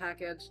special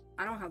package,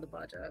 I don't have the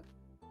budget.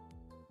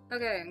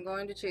 Okay, I'm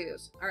going to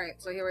choose.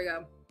 Alright, so here we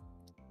go.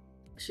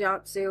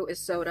 Shiatsu is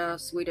Soda,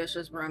 Swedish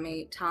is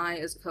Remi, Thai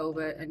is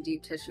Kobe, and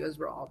Deep Tissue is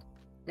Rald.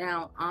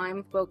 Now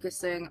I'm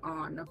focusing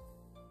on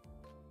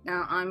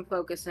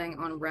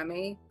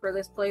Remi for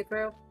this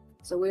playthrough,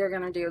 so we are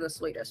gonna do the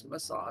Swedish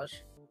massage.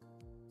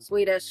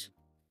 Swedish.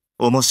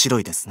 面白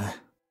いですね。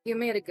 You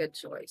made a good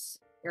choice.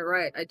 You're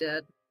right, I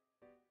did.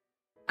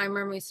 I'm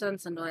Remi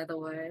Svennson, by the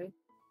way.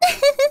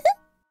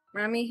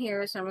 Remi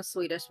here is from a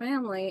Swedish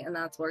family, and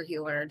that's where he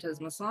learned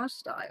his massage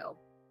style.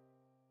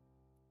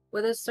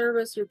 With his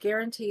service, you're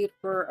guaranteed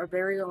for a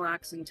very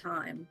relaxing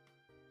time.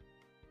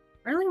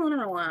 I really want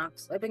to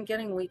relax. I've been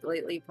getting weak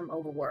lately from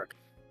overwork.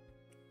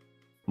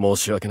 申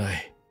し訳な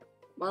い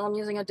Well, I'm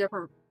using a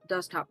different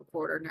desktop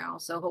recorder now,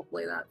 so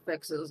hopefully that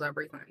fixes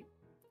everything.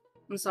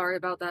 I'm sorry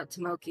about that,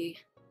 Tomoki.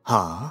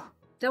 はあ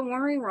Don't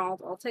worry,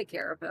 Ralt, I'll take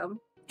care of him.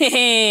 へ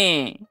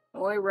へー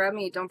Boy,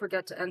 Remi, don't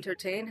forget to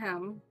entertain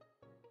him.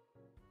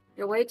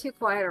 You're way too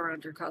quiet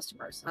around your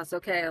customers. That's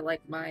okay, I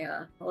like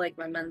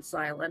my men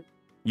silent.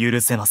 許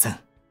せません。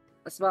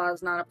 A spa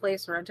is not a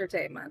place for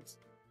entertainment.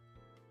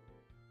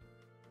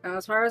 Now,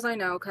 as far as I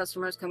know,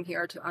 customers come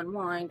here to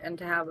unwind and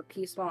to have a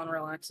peaceful and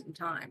relaxing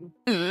time.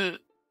 うー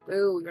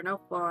Ooh, you're no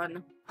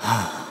fun.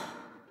 は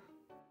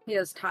He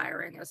is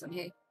tiring, isn't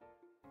he?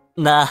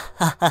 な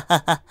はは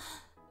はは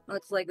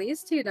Looks like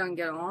these two don't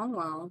get along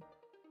well.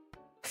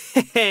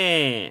 へ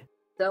へ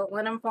ー Don't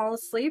let him fall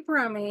asleep,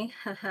 Remi.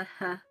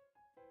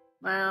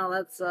 Wow,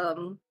 that's,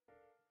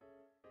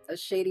 a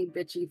shady,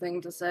 bitchy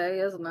thing to say,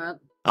 isn't it?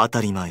 当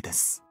たり前で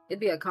す。 It'd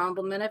be a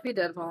compliment if he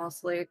did fall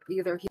asleep.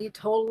 Either he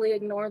totally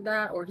ignored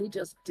that, or he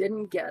just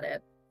didn't get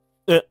it.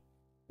 え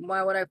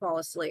Why would I fall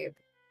asleep?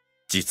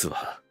 実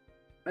は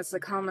That's the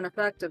common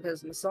effect of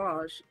his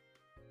massage.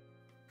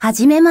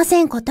 始めま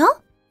せんこと？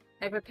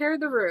 I prepared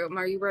the room.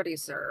 Are you ready,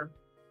 sir?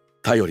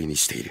 頼りに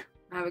している。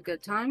 Have a good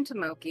time,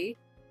 Tomoki.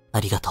 あ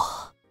りがと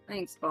う。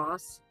 Thanks,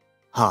 boss.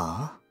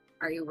 は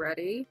Are you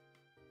ready?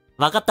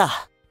 あわかっ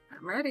た。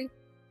 I'm ready.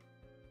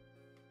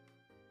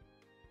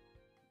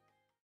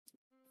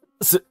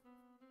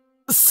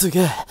 す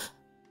げえ。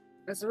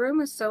 This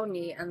room is so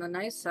neat, and the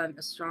nice scent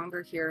is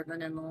stronger here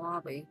than in the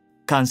lobby.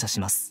 感謝し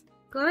ます。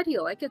 Glad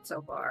you like it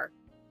so far.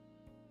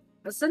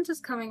 The scent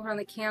is coming from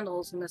the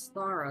candles Miss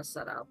Lara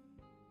set up.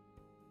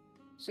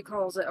 She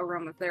calls it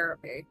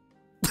aromatherapy.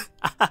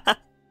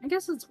 I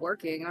guess it's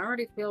working. I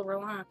already feel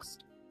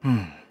relaxed. う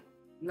ん。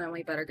 Then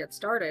we better get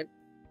started.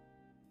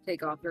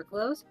 Take off your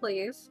clothes,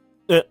 please.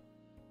 え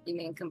You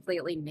mean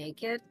completely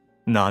naked?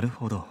 なる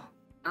ほど。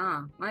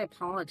 Ah, my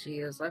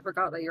apologies. I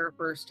forgot that you're a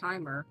first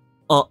timer.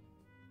 あ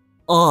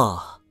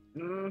あ。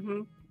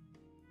 Mm-hmm.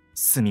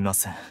 すみま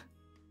せん。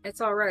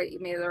 It's alright. You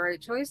made the right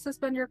choice to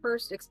spend your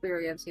first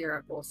experience here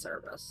at full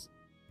service.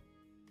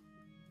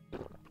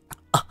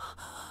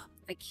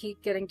 I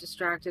keep getting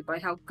distracted by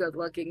how good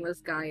looking this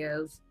guy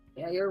is.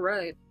 Yeah, you're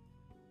right.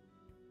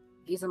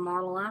 He's a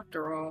model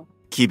after all.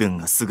 気分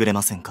が優れ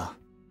ませんか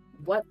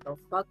What the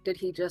fuck did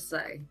he just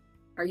say?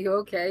 Are you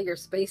okay? You're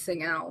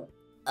spacing out.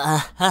 あ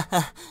は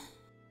は。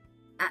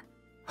は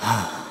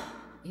あ。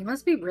 You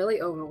must be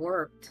really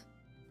overworked.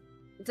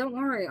 Don't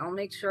worry, I'll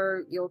make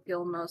sure you'll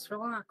feel most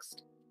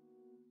relaxed.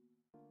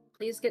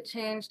 Please get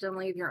changed and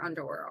leave your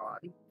underwear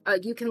on.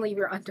 You can leave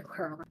your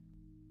underwear on.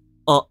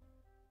 あ、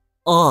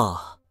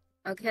あ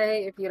あ。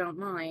 Okay, if you don't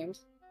mind.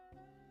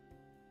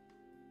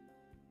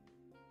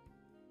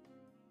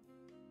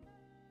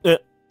 え、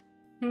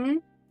 Hmm?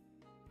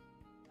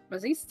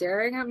 Was he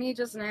staring at me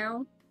just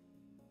now?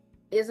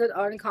 Is it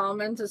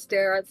uncommon to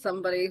stare at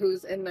somebody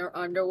who's in their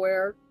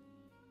underwear?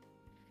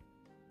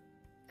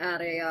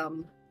 At a,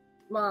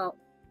 well,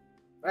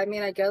 I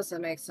mean, I guess it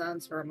makes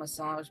sense for a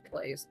massage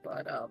place,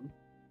 but,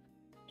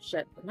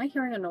 shit, am I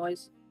hearing a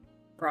noise?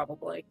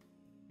 Probably.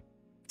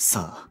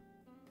 さあ、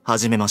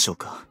始めましょう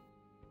か。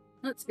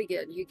 Let's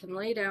begin. You can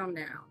lay down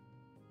now.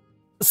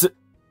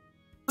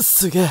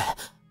 すげえ。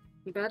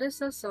 The bed is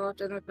so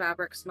soft and the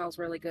fabric smells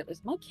really good.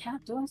 Is my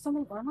cat doing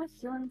something? Or am I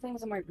hearing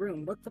things in my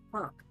room? What the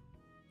fuck?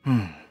 う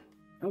ん。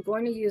 I'm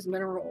going to use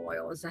mineral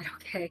oil. Is that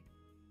okay?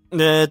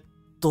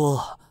 と。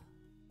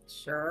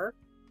 Sure.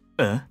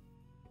 え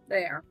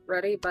There.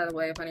 Ready? By the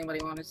way, if anybody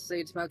wanted to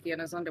see Smokey in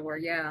his underwear,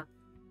 yeah.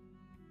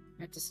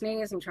 I have to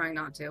sneeze. I'm trying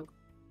not to.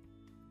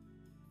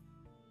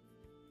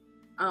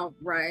 Oh,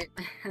 right.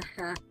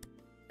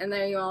 And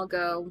there you all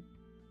go.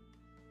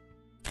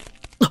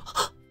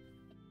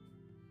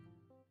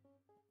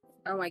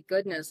 Oh my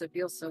goodness, it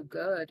feels so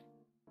good.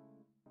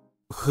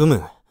 ふ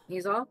む。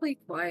 He's awfully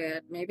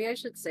quiet. Maybe I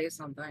should say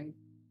something.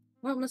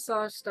 What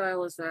massage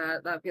style is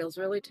that? That feels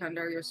really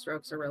tender. Your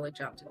strokes are really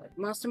gentle.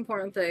 Most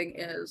important thing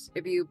is,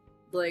 if you,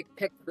 like,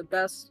 pick the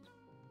best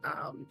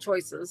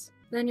choices,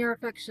 then your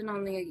affection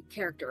on the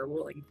character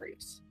will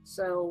increase.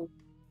 So,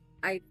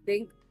 I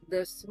think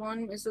this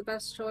one is the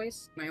best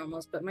choice. I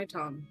almost bit my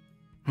tongue.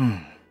 う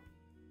ん。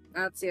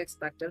 That's the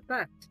expected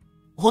effect.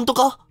 本当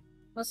か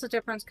What's the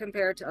difference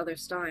compared to other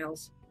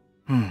styles?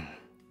 うん。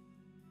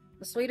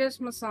 The Swedish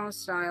massage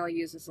style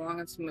uses long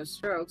and smooth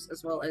strokes,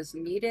 as well as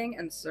kneading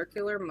and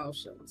circular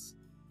motions.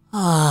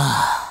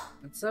 はあ。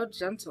 It's so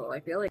gentle,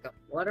 I feel like a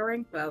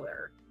fluttering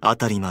feather. 当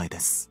たり前で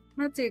す。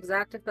 That's the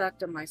exact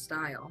effect of my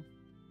style.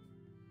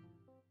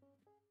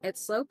 It's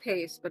slow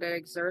paced, but it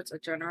exerts a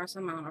generous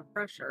amount of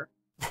pressure.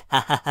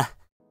 ははは。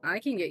 I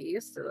can get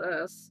used to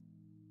this.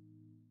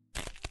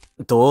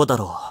 どうだ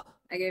ろ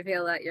I can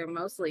feel that you're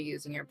mostly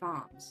using your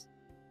palms.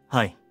 う。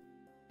はい。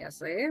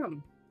 Yes, I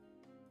am.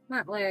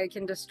 That way I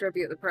can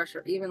distribute the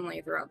pressure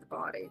evenly throughout the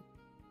body.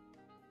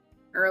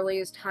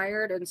 Early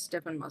tired and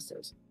stiffened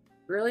muscles.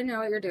 Really know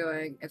what you're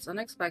doing. It's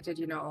unexpected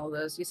you know all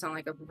this. You sound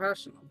like a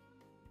professional.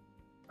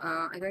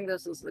 I think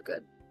this is the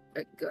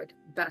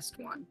best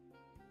one.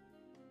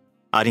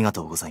 ありが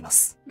とうございま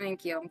す。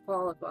 Thank you, I'm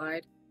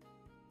qualified.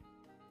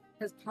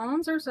 His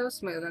palms are so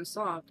smooth and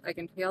soft, I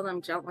can feel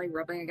them gently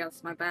rubbing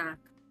against my back.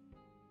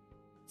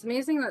 It's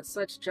amazing that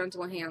such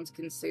gentle hands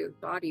can soothe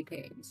body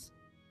pains.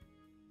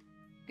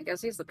 I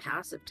guess he's the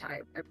passive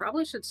type. I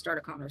probably should start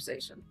a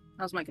conversation.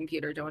 How's my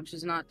computer doing?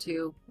 She's not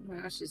too...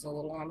 she's a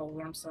little on the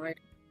warm side.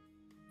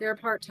 You're a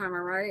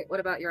part-timer, right? What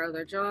about your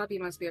other job?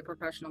 You must be a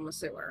professional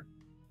masseur.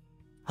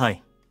 は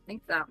い。 I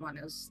think that one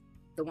is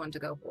the one to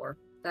go for.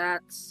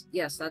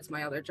 Yes, that's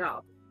my other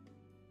job.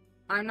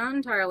 I'm not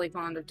entirely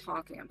fond of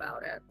talking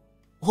about it.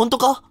 本当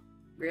か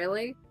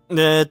Really?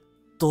 Don't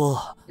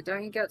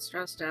you get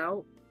stressed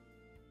out?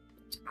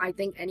 I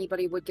think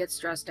anybody would get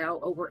stressed out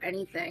over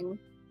anything.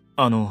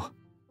 あの、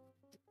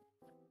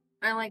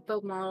 I like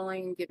both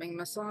modeling and giving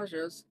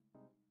massages.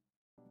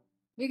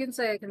 You can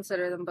say I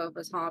consider them both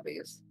as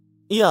hobbies.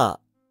 いや、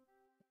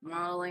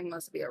 Modeling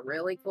must be a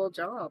really cool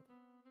job.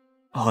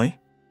 はい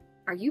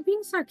Are you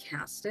being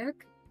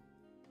sarcastic?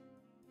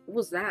 What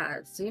was that?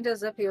 It seemed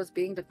as if he was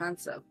being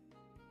defensive.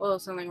 Oh,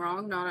 something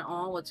wrong? Not at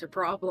all. What's your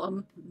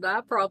problem?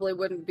 That probably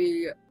wouldn't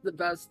be the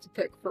best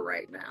pick for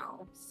right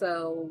now.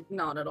 So,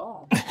 not at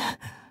all.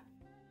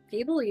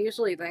 People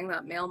usually think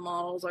that male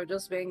models are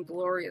just being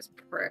glorious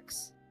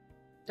pricks.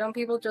 Don't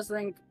people just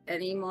think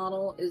any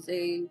model is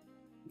a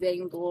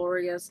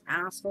vainglorious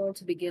asshole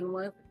to begin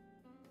with?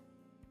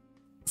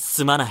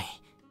 すまない。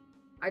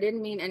 I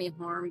didn't mean any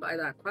harm by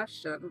that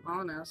question,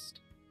 honest.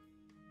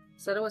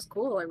 Said it was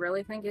cool, I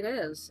really think it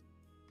is.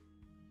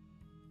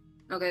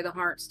 Okay, the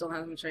heart still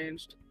hasn't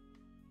changed.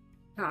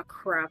 Ah,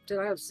 crap, did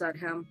I upset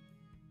him?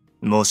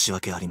 申し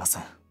訳ありませ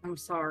ん。 I'm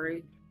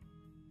sorry.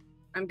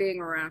 I'm being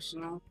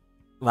irrational.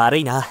 悪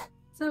いな。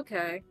 It's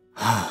okay.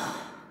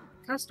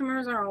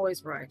 Customers are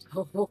always right.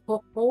 Ho ho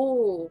ho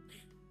ho!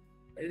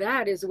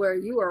 That is where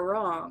you are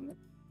wrong,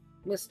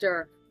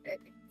 Mr.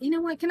 You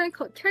know what? Can I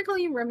call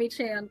you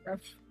Remi-chan?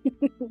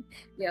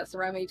 Yes,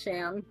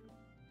 Remi-chan.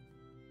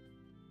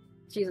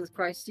 Jesus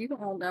Christ, you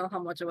all know how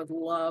much I would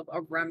love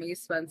a Remi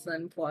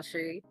Svennson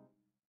plushie.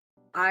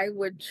 I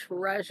would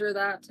treasure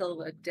that till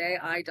the day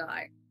I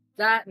die.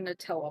 That and a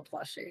Toa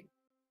plushie.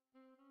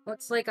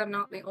 Looks like I'm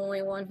not the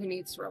only one who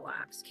needs to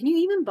relax. Can you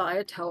even buy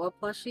a Toa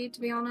plushie, to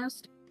be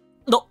honest?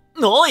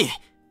 おい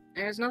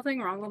There's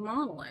nothing wrong with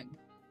modeling.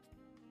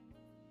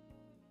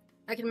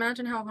 I can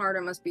imagine how hard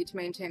it must be to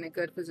maintain a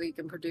good physique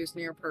and produce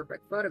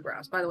near-perfect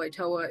photographs. By the way,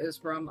 Toa is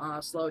from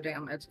Slow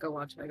Damage. Go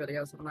watch my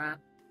videos on that.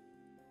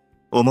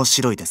 面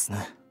白いです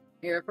ね。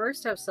 You at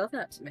first have said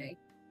that to me.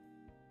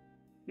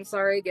 I'm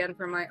sorry again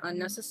for my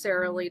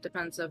unnecessarily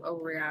defensive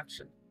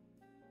overreaction.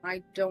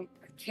 I don't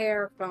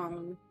care,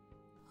 phone.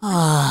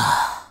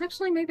 はぁ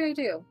Actually, maybe I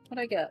do. What'd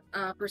I get?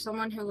 For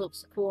someone who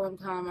looks cool and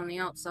calm on the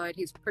outside,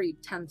 he's pretty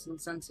tense and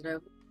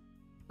sensitive.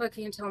 What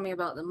can you tell me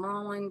about the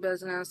modeling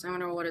business? I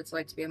wonder what it's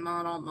like to be a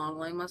model.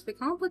 Modeling must be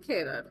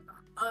complicated.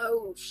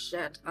 Oh,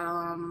 shit.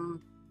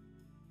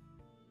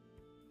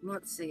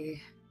 Let's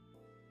see.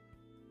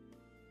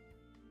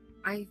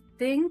 I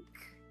think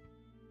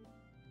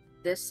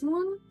this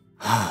one?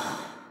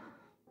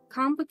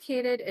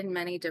 Complicated in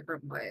many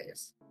different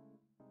ways.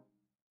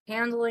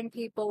 Handling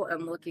people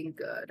and looking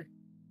good.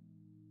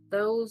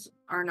 Those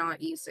are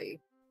not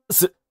easy.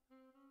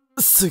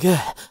 すげえ。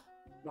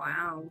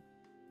 Wow.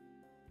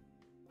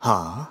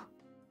 はあ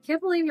Can't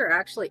believe you're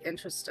actually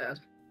interested.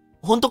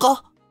 本当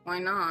か Why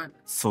not?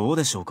 そう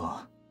でしょう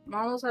か。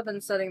 Models have been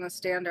setting the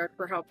standard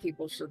for how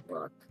people should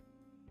look.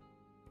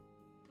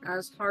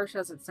 As harsh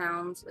as it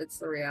sounds, it's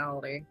the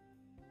reality.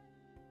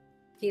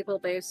 People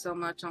base so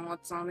much on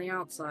what's on the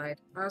outside.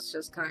 That's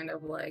just kind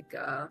of like,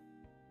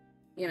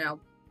 you know,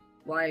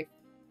 life.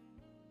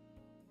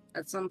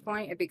 At some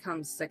point, it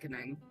becomes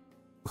sickening.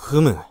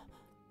 ふむ。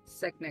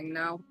 Sickening,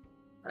 no.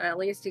 But at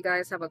least you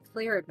guys have a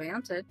clear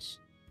advantage.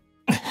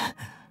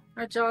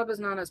 Our job is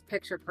not as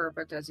picture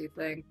perfect as you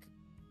think.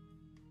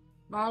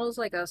 Models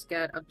like us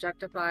get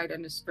objectified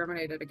and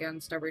discriminated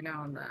against every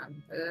now and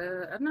then.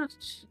 I'm not...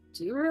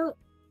 Do you really...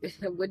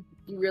 Would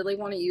you really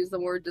want to use the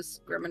word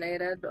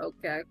discriminated?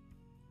 Okay.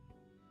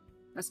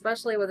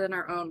 Especially within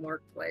our own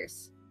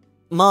workplace.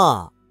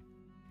 ま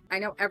あ。 I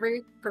know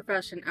every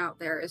profession out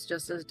there is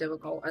just as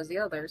difficult as the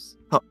others.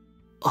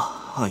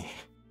 はい。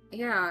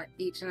 Yeah,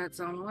 each in its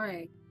own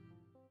way.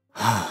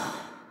 はあ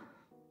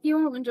You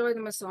won't enjoy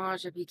the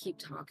massage if you keep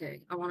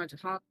talking. I want to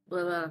talk...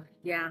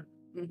 yeah.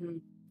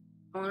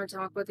 I want to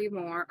talk with you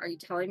more. Are you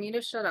telling me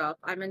to shut up?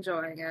 I'm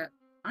enjoying it.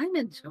 I'm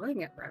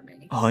enjoying it,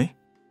 Remi. はい。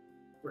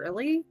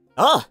 Really?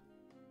 ああ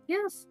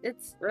Yes,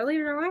 it's really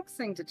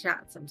relaxing to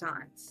chat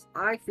sometimes.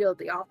 I feel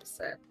the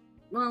opposite.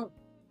 Well,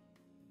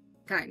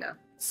 kinda.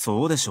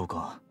 そうでしょう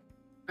か。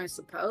 I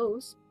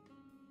suppose.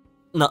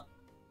 な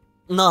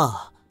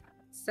あ。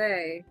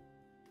 Say,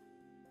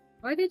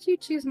 why did you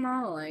choose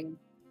modeling?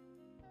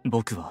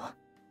 僕は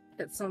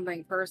It's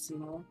something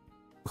personal.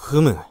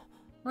 ふむ。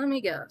 Let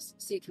me guess.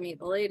 So you can meet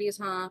the ladies,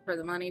 huh? For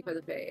the money, for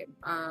the fame.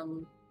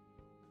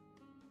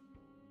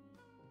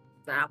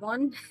 That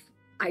one?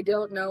 I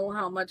don't know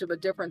how much of a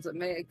difference it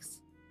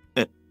makes.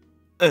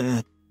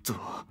 と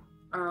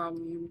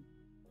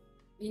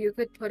You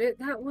could put it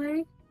that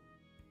way?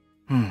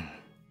 うん。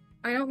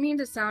I don't mean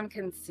to sound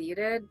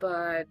conceited,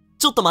 but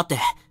ちょっと待っ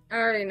て。 I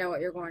already know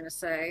what you're going to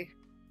say.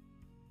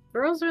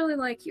 Girls really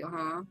like you,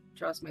 huh?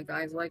 Trust me,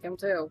 guys like him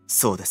too.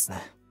 そうです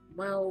ね。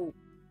 Well,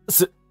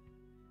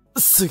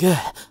 すげえ。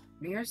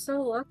 you're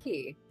so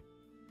lucky.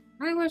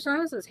 I wish I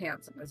was as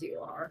handsome as you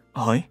are.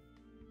 はい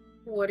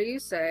What are you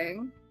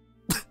saying?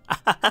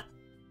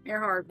 Your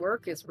hard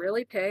work is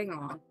really paying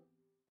off.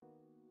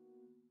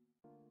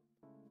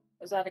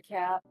 Is that a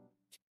cat?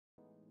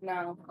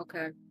 No,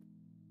 okay.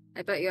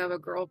 I bet you have a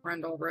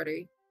girlfriend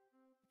already.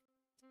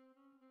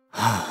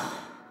 は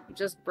You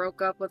just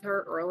broke up with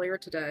her earlier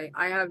today.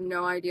 I have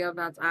no idea if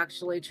that's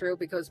actually true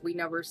because we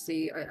never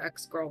see an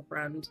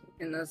ex-girlfriend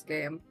in this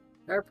game.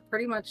 There are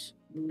pretty much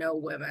no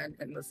women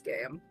in this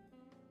game.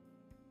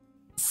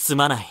 す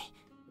まない。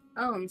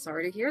 Oh, I'm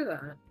sorry to hear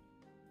that.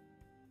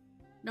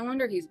 No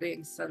wonder he's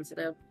being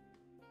sensitive.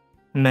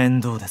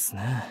 面倒です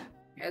ね。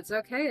 It's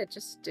okay, it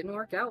just didn't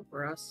work out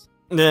for us.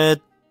 I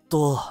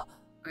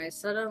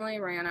suddenly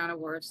ran out of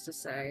words to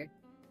say.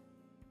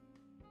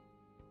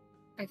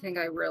 I think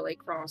I really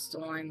crossed a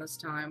line this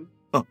time.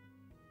 あ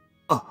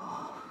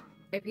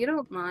If you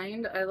don't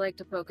mind, I'd like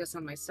to focus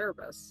on my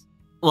service.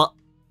 わ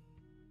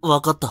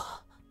かっ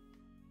た。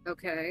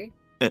 Okay?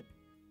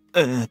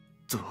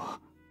 と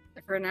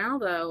For now,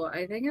 though,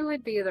 I think it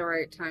would be the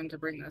right time to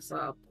bring this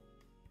up.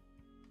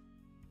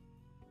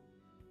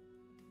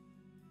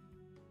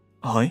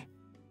 はい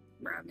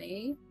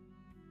Remi,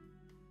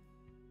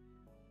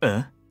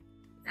 え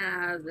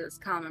as is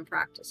common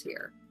practice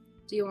here,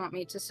 do you want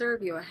me to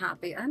serve you a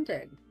happy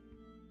ending?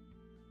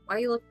 Why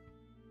you look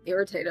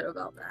irritated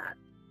about that?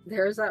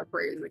 There's that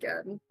phrase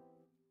again.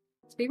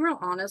 To be real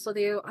honest with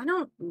you, I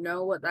don't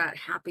know what that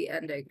happy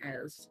ending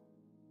is.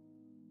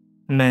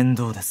 面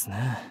倒です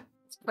ね。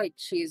 It's quite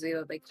cheesy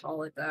that they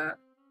call it that.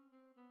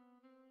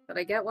 But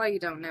I get why you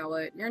don't know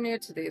it. You're new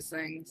to these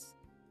things.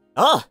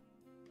 ああ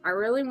I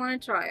really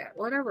want to try it,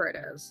 whatever it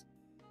is.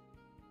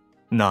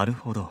 なる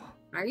ほど。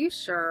 Are you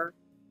sure?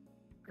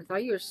 I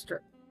thought you were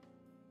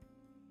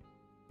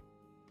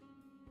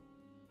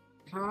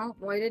Huh?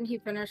 Why didn't he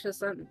finish his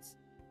sentence?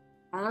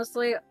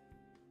 Honestly,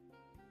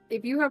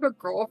 if you have a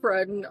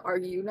girlfriend, are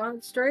you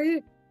not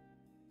straight?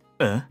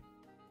 え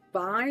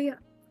By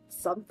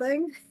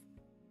something?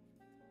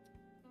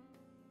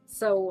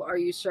 So, are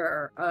you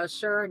sure?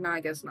 Sure? No,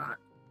 I guess not.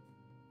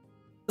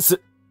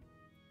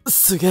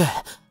 すげえ。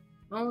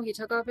 Oh, he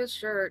took off his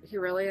shirt. He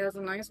really has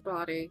a nice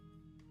body.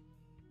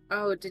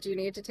 Oh, did you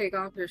need to take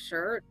off your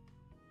shirt?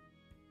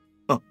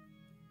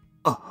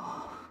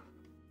 あ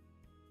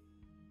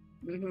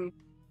Mm-hmm.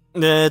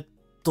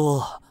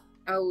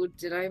 Oh,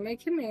 did I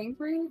make him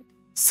angry?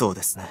 そう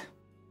ですね。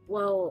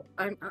 Well,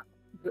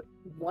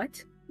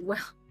 what?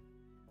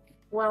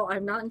 Well,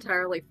 I'm not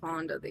entirely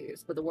fond of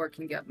these, but the work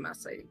can get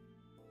messy.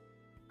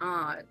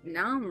 Now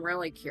I'm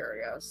really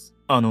curious.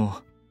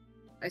 の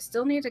I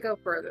still need to go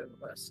further than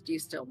this. Do you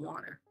still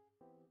want her?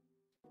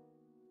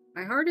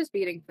 My heart is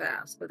beating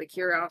fast, but the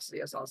curiosity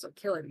is also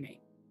killing me.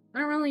 I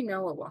don't really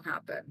know what will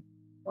happen.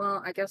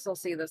 Well, I guess I'll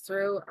see this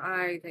through.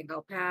 I think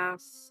I'll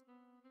pass.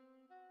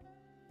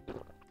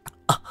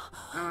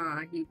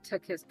 He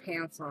took his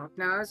pants off.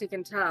 Now, as you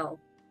can tell,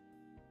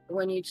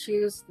 when you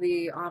choose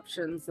the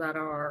options that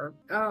are,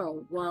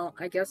 oh, well,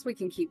 I guess we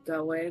can keep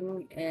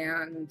going,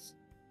 and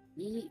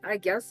I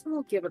guess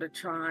I'll give it a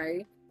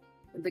try.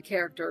 The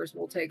characters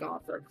will take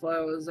off their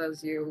clothes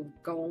as you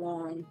go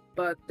along,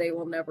 but they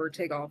will never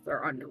take off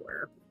their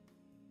underwear.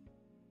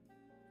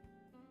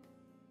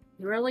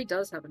 He really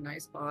does have a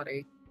nice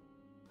body.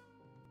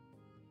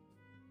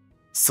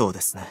 そう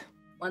ですね。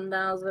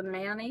 1,000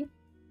 Manny?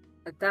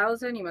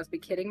 1,000? You must be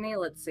kidding me.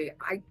 Let's see.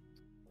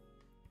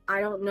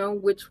 I don't know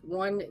which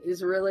one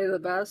is really the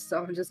best,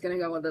 so I'm just gonna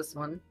go with this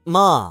one.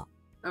 ま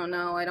あ Oh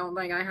no, I don't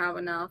think I have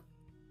enough.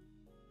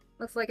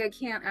 Looks like I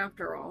can't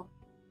after all.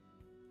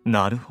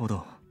 なるほ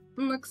ど。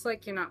 Looks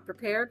like you're not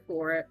prepared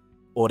for it.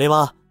 俺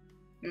は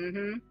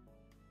Mm-hmm.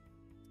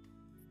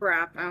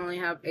 Crap, I only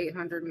have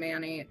 800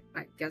 Manny.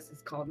 I guess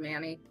it's called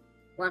Manny.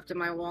 Left in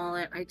my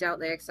wallet. I doubt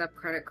they accept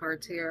credit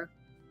cards here.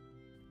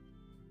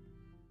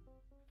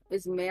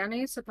 Is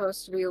Manny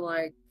supposed to be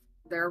like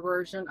their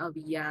version of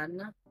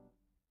yen?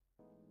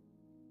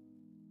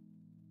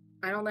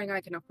 I don't think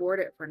I can afford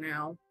it for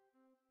now.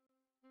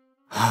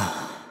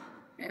 は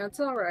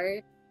It's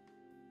alright.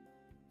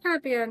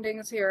 Happy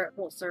endings here at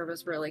full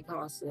service really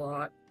cost a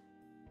lot.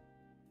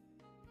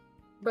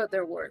 But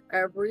they're worth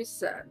every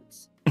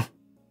cent.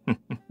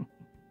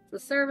 The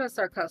service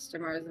our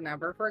customers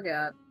never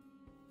forget.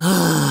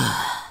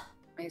 は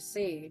I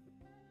see.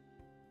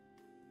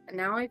 And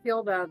now I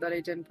feel bad that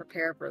I didn't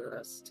prepare for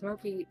this.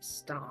 Tomoki,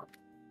 stop.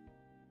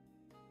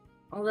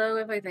 Although,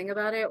 if I think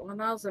about it,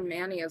 1,000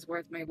 Manny is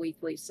worth my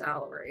weekly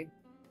salary.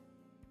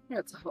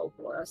 It's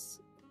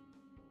hopeless.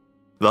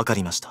 わか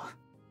りました。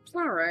 It's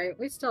alright,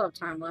 we still have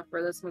time left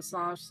for this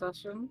massage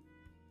session.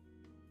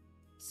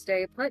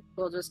 Stay put,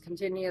 we'll just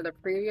continue the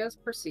previous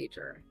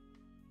procedure.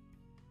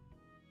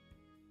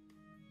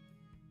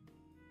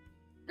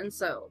 And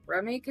so,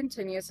 Remi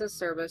continues his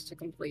service to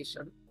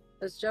completion.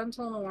 This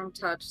gentle and warm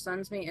touch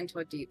sends me into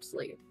a deep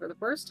sleep. For the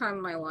first time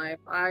in my life,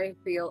 I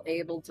feel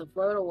able to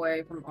float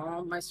away from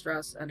all my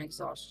stress and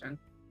exhaustion.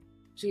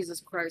 Jesus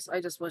Christ,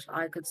 I just wish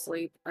I could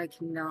sleep. I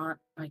cannot.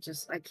 I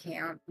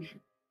can't.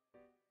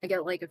 I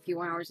get like a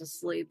few hours of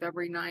sleep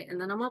every night,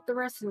 and then I'm up the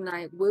rest of the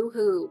night,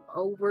 woohoo,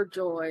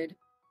 overjoyed.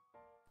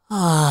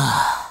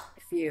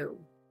 Phew.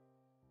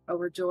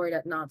 Overjoyed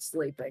at not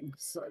sleeping.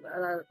 So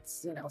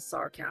that's,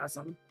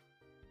 sarcasm.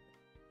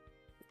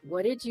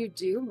 What did you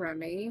do,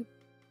 Remi?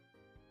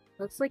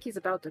 Looks like he's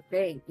about to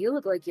faint. You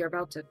look like you're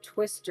about to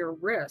twist your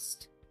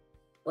wrist.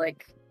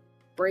 Like,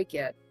 break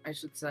it, I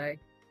should say.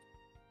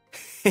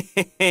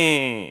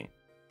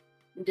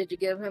 Did you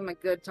give him a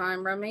good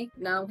time, Remi?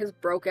 No, his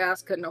broke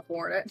ass couldn't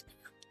afford it.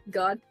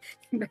 God,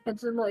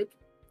 imagine,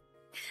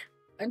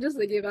 I'm just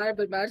thinking about it,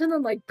 but imagine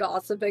them,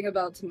 gossiping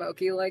about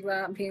Tomoki like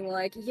that, being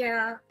like,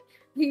 yeah,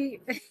 he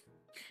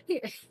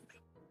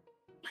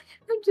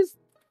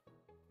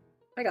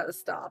I gotta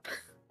stop.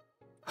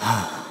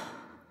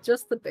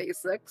 Just the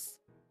basics.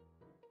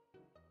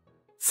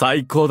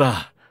 最高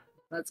だ。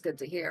 That's good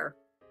to hear.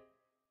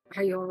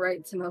 Are you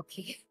alright,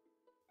 Tomoki?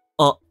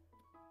 あ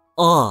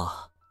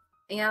あ。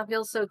 Yeah, it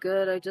feels so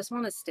good. I just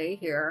want to stay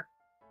here.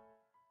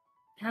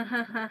 Ha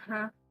ha ha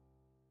ha.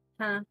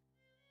 Huh.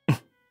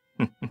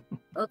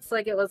 Looks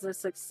like it was a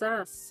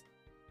success.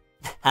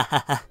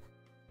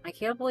 I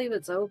can't believe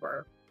it's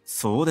over.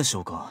 そうでし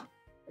ょうか。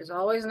 There's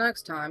always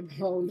next time.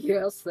 Oh,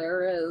 yes,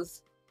 there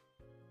is.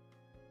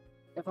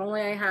 If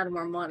only I had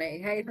more money.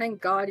 Hey,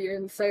 thank God you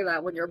didn't say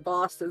that when your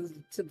boss is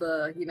to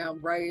the,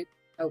 right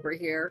over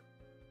here.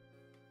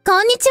 こ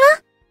んにち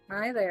は。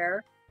 Hi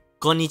there.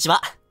 こんにち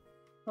は。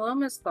 Hello,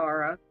 Miss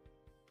Thara.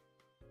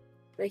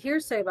 The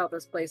hearsay about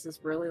this place is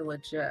really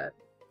legit.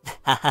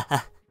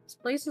 This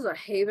place is a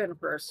haven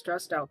for a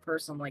stressed out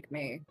person like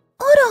me.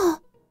 あ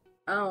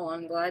ら。 Oh,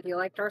 I'm glad you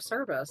liked our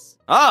service.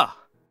 あ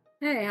あ。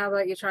 Hey, how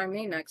about you try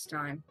me next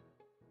time?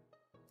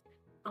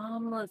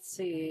 Let's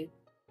see.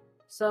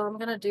 So I'm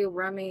gonna do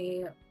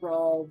Remi,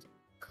 Rald,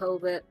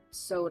 Kovit,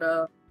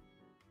 Soda.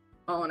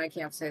 Oh, and I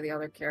can't say the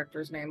other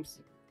characters' names.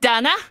 だ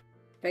な。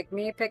 Pick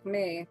me, pick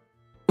me.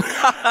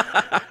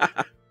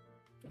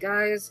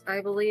 Guys,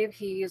 I believe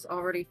he's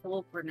already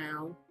full for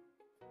now.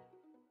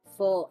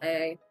 Full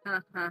A.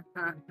 Ha ha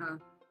ha ha.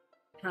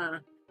 Ha.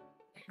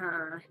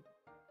 Ha.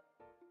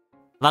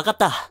 わかっ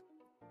た。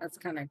 That's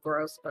kind of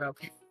gross, but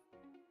okay.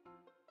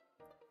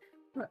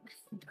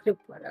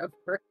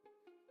 Whatever.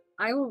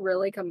 I will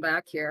really come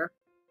back here.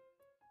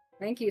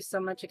 Thank you so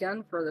much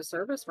again for the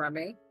service,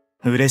 Remi.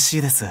 嬉し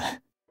いです。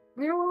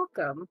 You're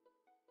welcome.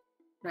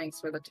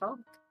 Thanks for the talk.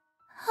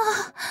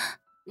 は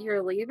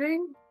You're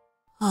leaving?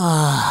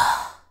 は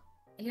あ。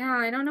 Yeah,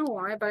 I don't know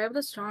why, but I have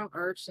the strong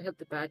urge to hit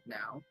the bed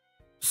now.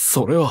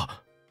 それ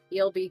は。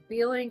 You'll be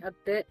feeling a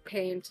bit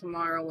pain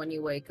tomorrow when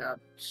you wake up.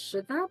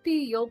 Should that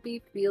be you'll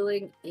be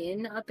feeling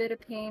in a bit of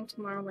pain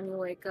tomorrow when you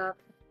wake up?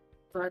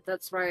 But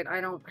that's right, I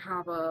don't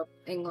have a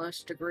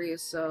English degree,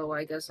 so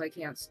I guess I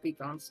can't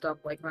speak on stuff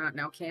like that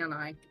now, can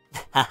I?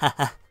 はは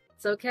は。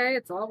 It's okay,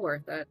 it's all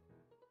worth it.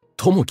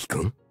 ともきく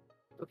ん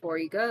Before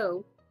you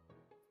go,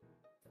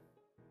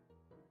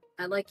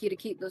 I'd like you to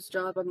keep this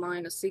job of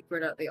mine a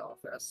secret at the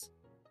office.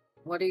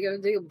 What are you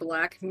gonna do,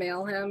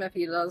 blackmail him if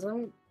he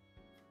doesn't?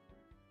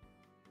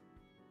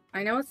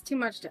 I know it's too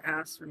much to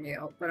ask from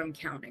you, but I'm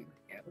counting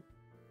on you.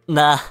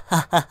 なは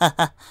は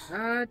は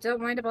は。 Don't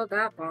mind about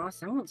that,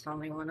 boss. I won't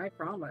tell anyone, I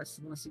promise.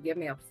 Unless you give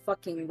me a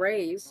fucking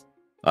raise.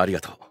 あり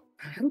がと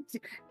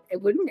う。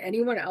 Wouldn't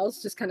anyone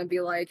else just kind of be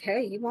like,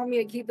 hey, you want me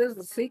to keep this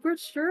a secret?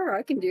 Sure,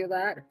 I can do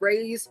that.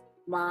 Raise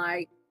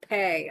my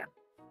pay.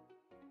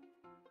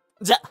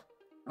 じゃ。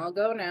 I'll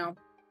go now.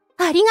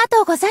 ありが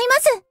とうございま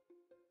す。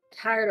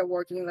 Tired of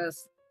working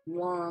this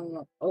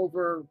long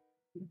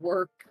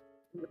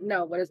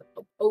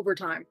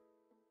overtime.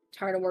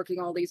 Tired of working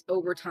all these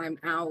overtime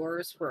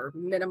hours for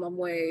minimum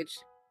wage.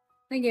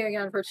 Thank you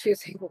again for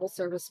choosing Full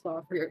Service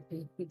Spa for your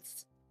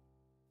needs.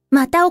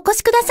 またお越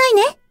しください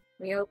ね。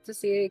 We hope to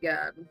see you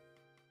again.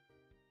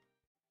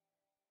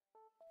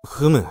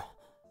 ふむ。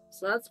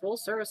 So that's Full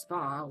Service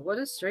Spa. What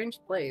a strange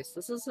place.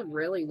 This is a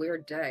really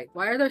weird day.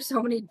 Why are there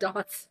so many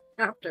dots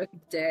after the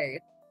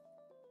day?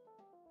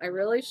 I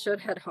really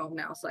should head home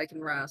now so I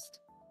can rest.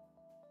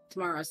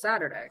 Tomorrow's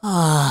Saturday. は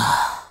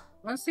あ。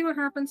 Let's see what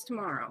happens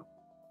tomorrow.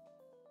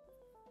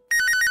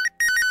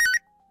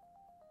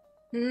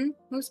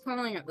 Who's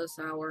calling at this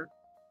hour?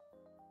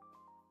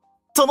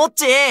 ともっ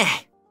ち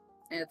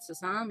It's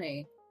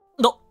Asami.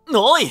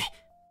 おい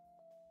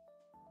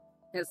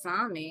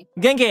Asami?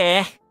 元気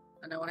I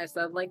know why I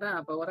said like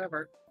that, but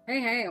whatever.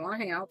 Hey, wanna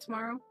hang out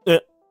tomorrow? Eh.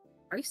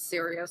 Are you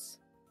serious?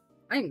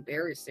 I'm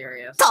very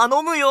serious.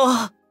 頼むよ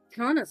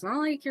Come on, it's not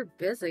like you're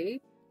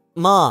busy.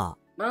 ま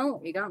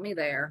Well, you got me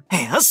there.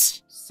 あ。よ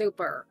し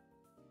Super.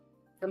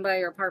 Come by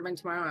your apartment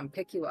tomorrow and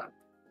pick you up.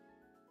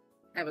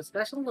 I have a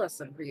special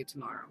lesson for you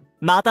tomorrow.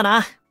 また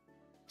な。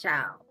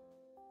 Ciao.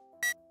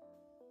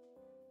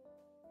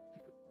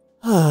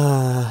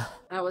 はあ。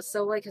 I was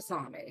so like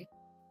Asami.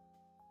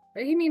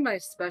 What do you mean by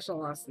special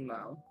lesson,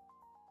 though?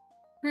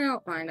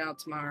 I'll find out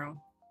tomorrow.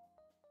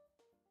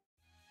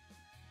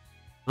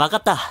 わか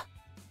った。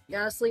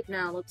 Gotta sleep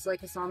now. Looks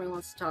like Asami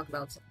wants to talk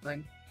about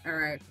something.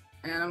 Alright.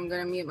 And I'm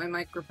gonna mute my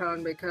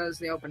microphone because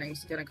the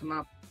opening's gonna come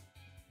up.